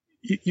covenant.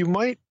 You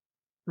might,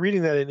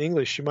 reading that in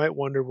English, you might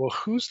wonder, well,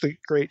 who's the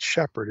great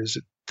shepherd? Is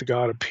it the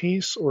God of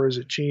peace or is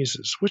it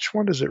Jesus? Which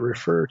one does it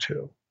refer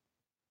to?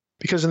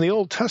 Because in the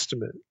Old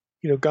Testament,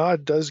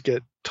 God does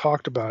get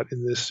talked about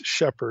in this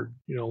shepherd,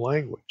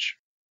 language,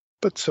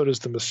 but so does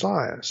the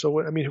Messiah. So,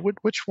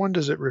 which one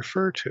does it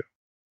refer to?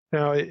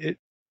 Now,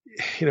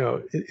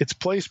 its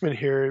placement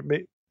here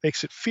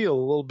makes it feel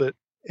a little bit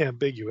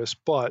ambiguous,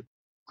 but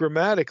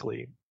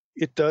grammatically,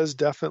 it does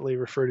definitely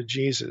refer to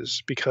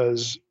Jesus,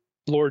 because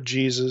Lord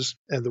Jesus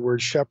and the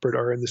word shepherd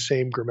are in the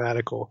same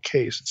grammatical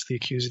case. It's the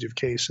accusative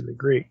case in the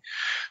Greek.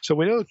 So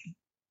we know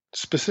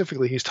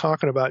specifically, he's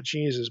talking about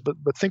Jesus, but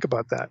think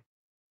about that.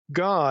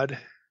 God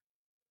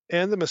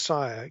and the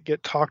Messiah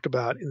get talked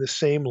about in the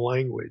same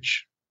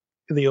language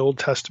in the Old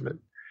Testament.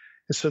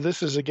 And so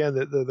this is, again,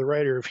 the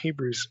writer of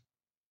Hebrews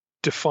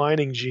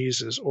defining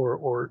Jesus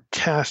or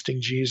casting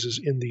Jesus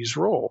in these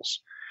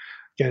roles.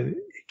 Again,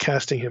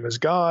 casting him as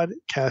God,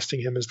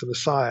 casting him as the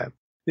Messiah.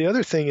 The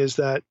other thing is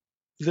that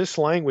this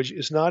language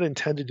is not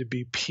intended to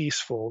be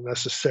peaceful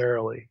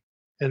necessarily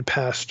and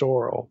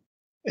pastoral.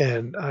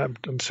 And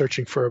I'm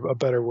searching for a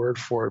better word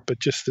for it, but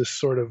just this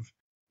sort of,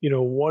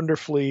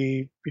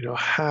 wonderfully,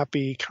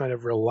 happy, kind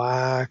of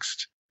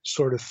relaxed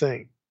sort of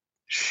thing.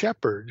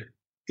 Shepherd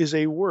is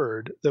a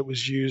word that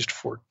was used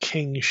for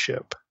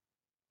kingship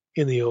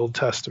in the Old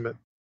Testament.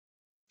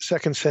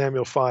 2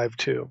 Samuel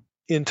 5:2.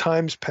 In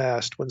times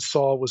past, when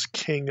Saul was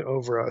king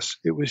over us,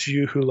 it was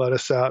you who led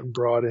us out and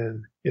brought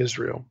in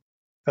Israel.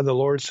 And the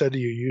Lord said to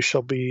you, you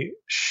shall be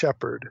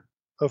shepherd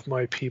of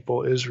my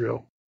people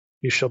Israel.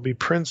 You shall be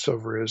prince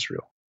over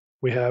Israel.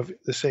 We have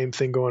the same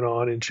thing going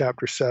on in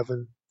chapter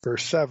 7,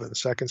 verse 7,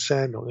 2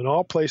 Samuel. In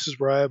all places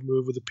where I have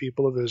moved with the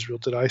people of Israel,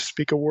 did I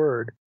speak a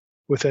word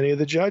with any of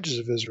the judges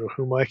of Israel,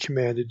 whom I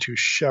commanded to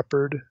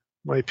shepherd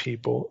my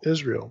people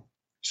Israel,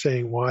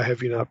 saying, why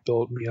have you not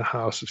built me a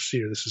house of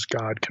cedar? This is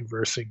God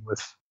conversing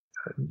with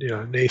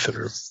Nathan,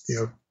 or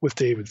with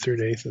David through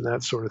Nathan,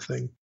 that sort of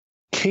thing.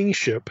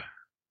 Kingship,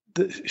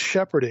 the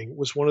shepherding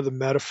was one of the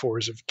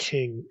metaphors of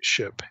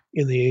kingship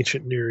in the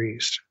ancient Near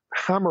East.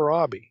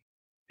 Hammurabi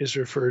is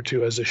referred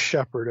to as a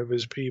shepherd of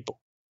his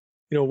people.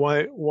 Why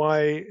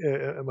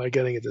am I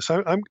getting at this?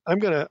 I'm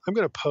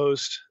gonna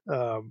post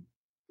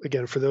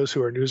again, for those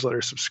who are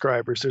newsletter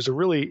subscribers. There's a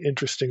really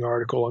interesting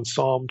article on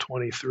Psalm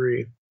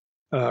 23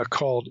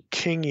 called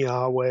 "King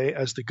Yahweh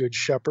as the Good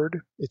Shepherd."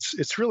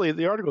 It's really,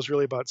 the article is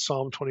really about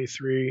Psalm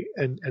 23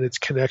 and its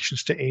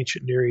connections to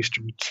ancient Near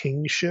Eastern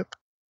kingship,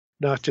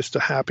 not just a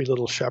happy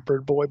little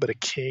shepherd boy, but a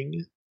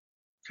king.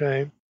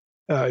 Okay.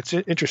 It's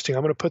interesting.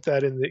 I'm going to put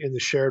that in the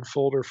shared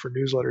folder for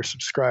newsletter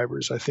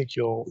subscribers. I think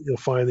you'll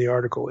find the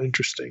article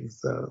interesting.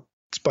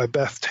 It's by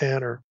Beth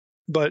Tanner.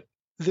 But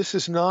this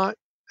is not,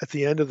 at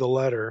the end of the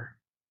letter,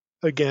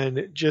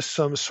 again, just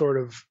some sort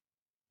of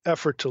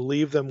effort to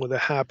leave them with a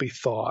happy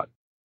thought.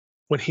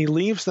 When he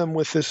leaves them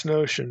with this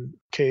notion,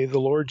 okay, the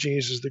Lord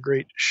Jesus, the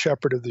great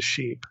shepherd of the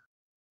sheep,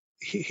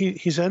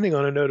 he's ending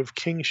on a note of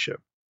kingship.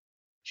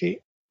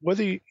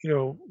 Whether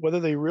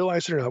they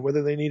realize it or not,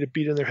 whether they need to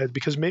beat in their head,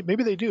 because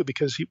maybe they do,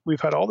 because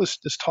we've had all this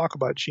talk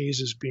about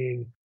Jesus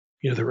being,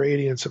 the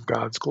radiance of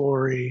God's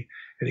glory,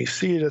 and he's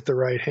seated at the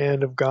right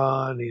hand of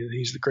God, and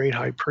he's the great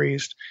high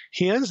priest.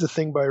 He ends the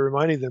thing by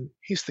reminding them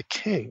he's the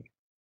king.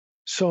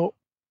 So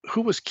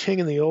who was king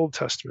in the Old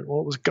Testament?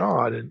 Well, it was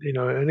God,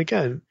 and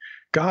again,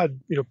 God,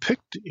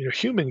 picked,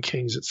 human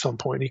kings at some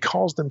point. He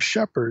calls them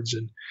shepherds,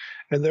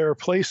 and there are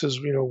places,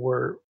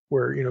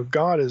 where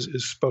God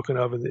is spoken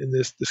of in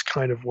this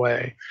kind of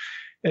way,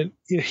 and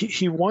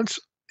he wants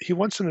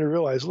them to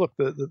realize, look,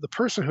 the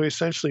person who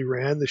essentially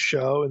ran the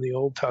show in the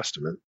Old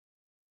Testament,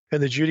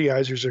 and the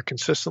Judaizers are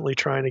consistently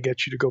trying to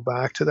get you to go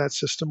back to that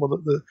system.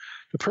 Well,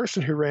 the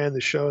person who ran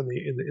the show in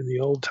the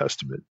Old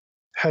Testament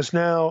has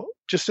now,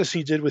 just as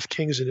he did with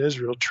kings in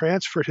Israel,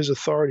 transferred his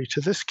authority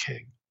to this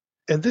king,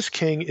 and this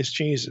king is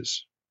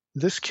Jesus.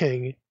 This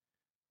king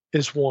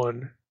is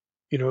one,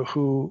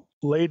 who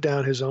laid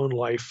down his own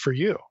life for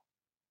you.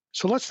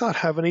 So let's not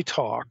have any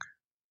talk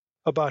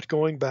about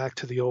going back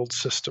to the old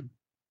system.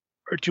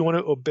 Or do you want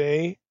to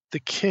obey the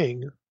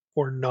king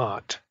or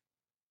not?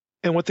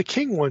 And what the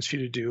king wants you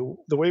to do,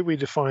 the way we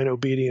define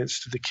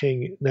obedience to the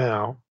king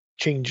now,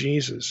 King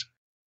Jesus,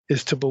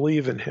 is to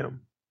believe in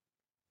him.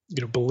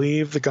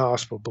 Believe the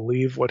gospel,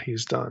 believe what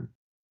he's done.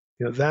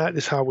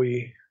 That's how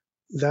we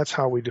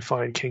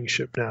define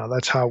kingship now.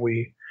 That's how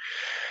we,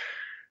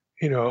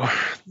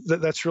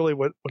 that's really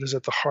what is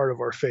at the heart of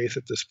our faith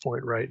at this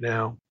point right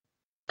now.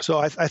 So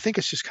I think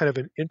it's just kind of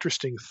an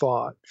interesting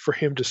thought for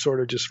him to sort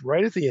of just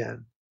right at the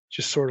end,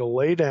 just sort of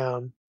lay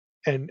down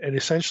and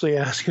essentially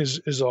ask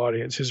his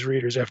audience, his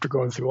readers, after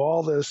going through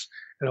all this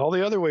and all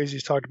the other ways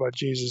he's talked about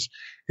Jesus,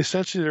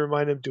 essentially to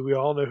remind them, do we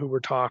all know who we're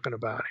talking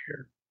about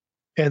here?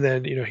 And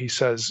then, he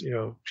says,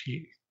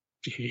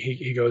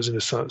 he goes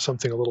into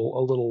something a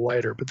little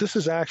lighter. But this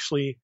is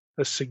actually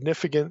a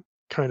significant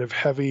kind of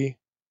heavy,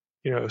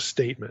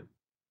 statement.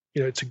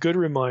 It's a good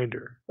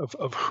reminder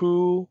of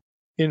who,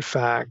 in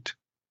fact,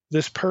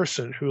 this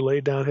person who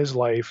laid down his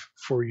life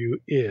for you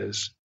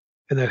is,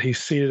 and that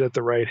he's seated at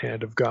the right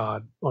hand of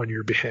God on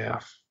your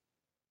behalf.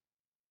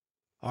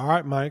 All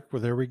right, Mike.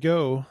 Well, there we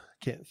go.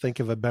 Can't think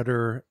of a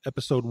better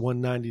episode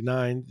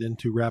 199 than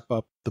to wrap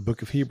up the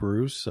book of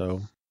Hebrews.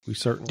 So we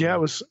certainly... Yeah, it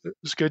was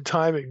good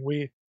timing.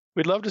 We'd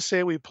love to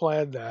say we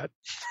planned that,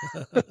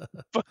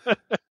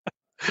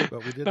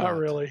 but we did not. Not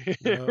really.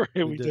 No,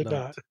 we did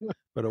not.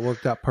 But it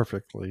worked out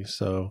perfectly.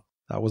 So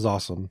that was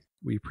awesome.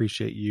 We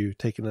appreciate you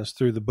taking us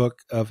through the book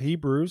of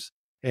Hebrews,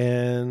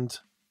 and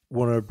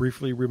want to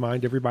briefly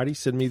remind everybody,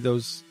 send me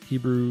those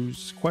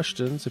Hebrews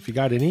questions if you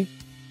got any,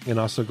 and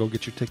also go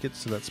get your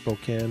tickets to that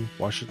Spokane,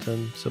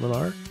 Washington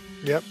seminar.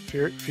 Yep.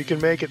 If you can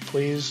make it,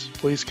 please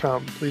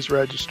come. Please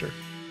register.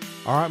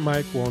 All right,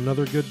 Mike. Well,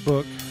 another good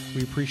book.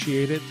 We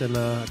appreciate it. And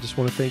I just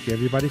want to thank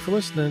everybody for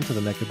listening to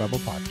the Naked Bible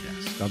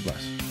Podcast. God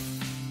bless.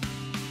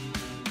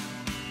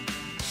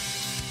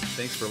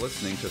 Thanks for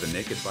listening to the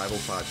Naked Bible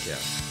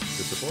Podcast.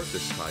 To support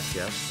this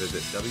podcast,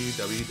 visit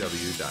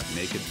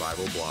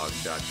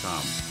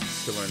www.nakedbibleblog.com.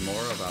 To learn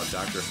more about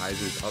Dr.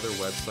 Heiser's other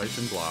websites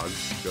and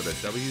blogs, go to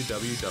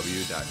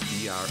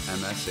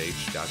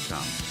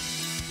www.drmsh.com.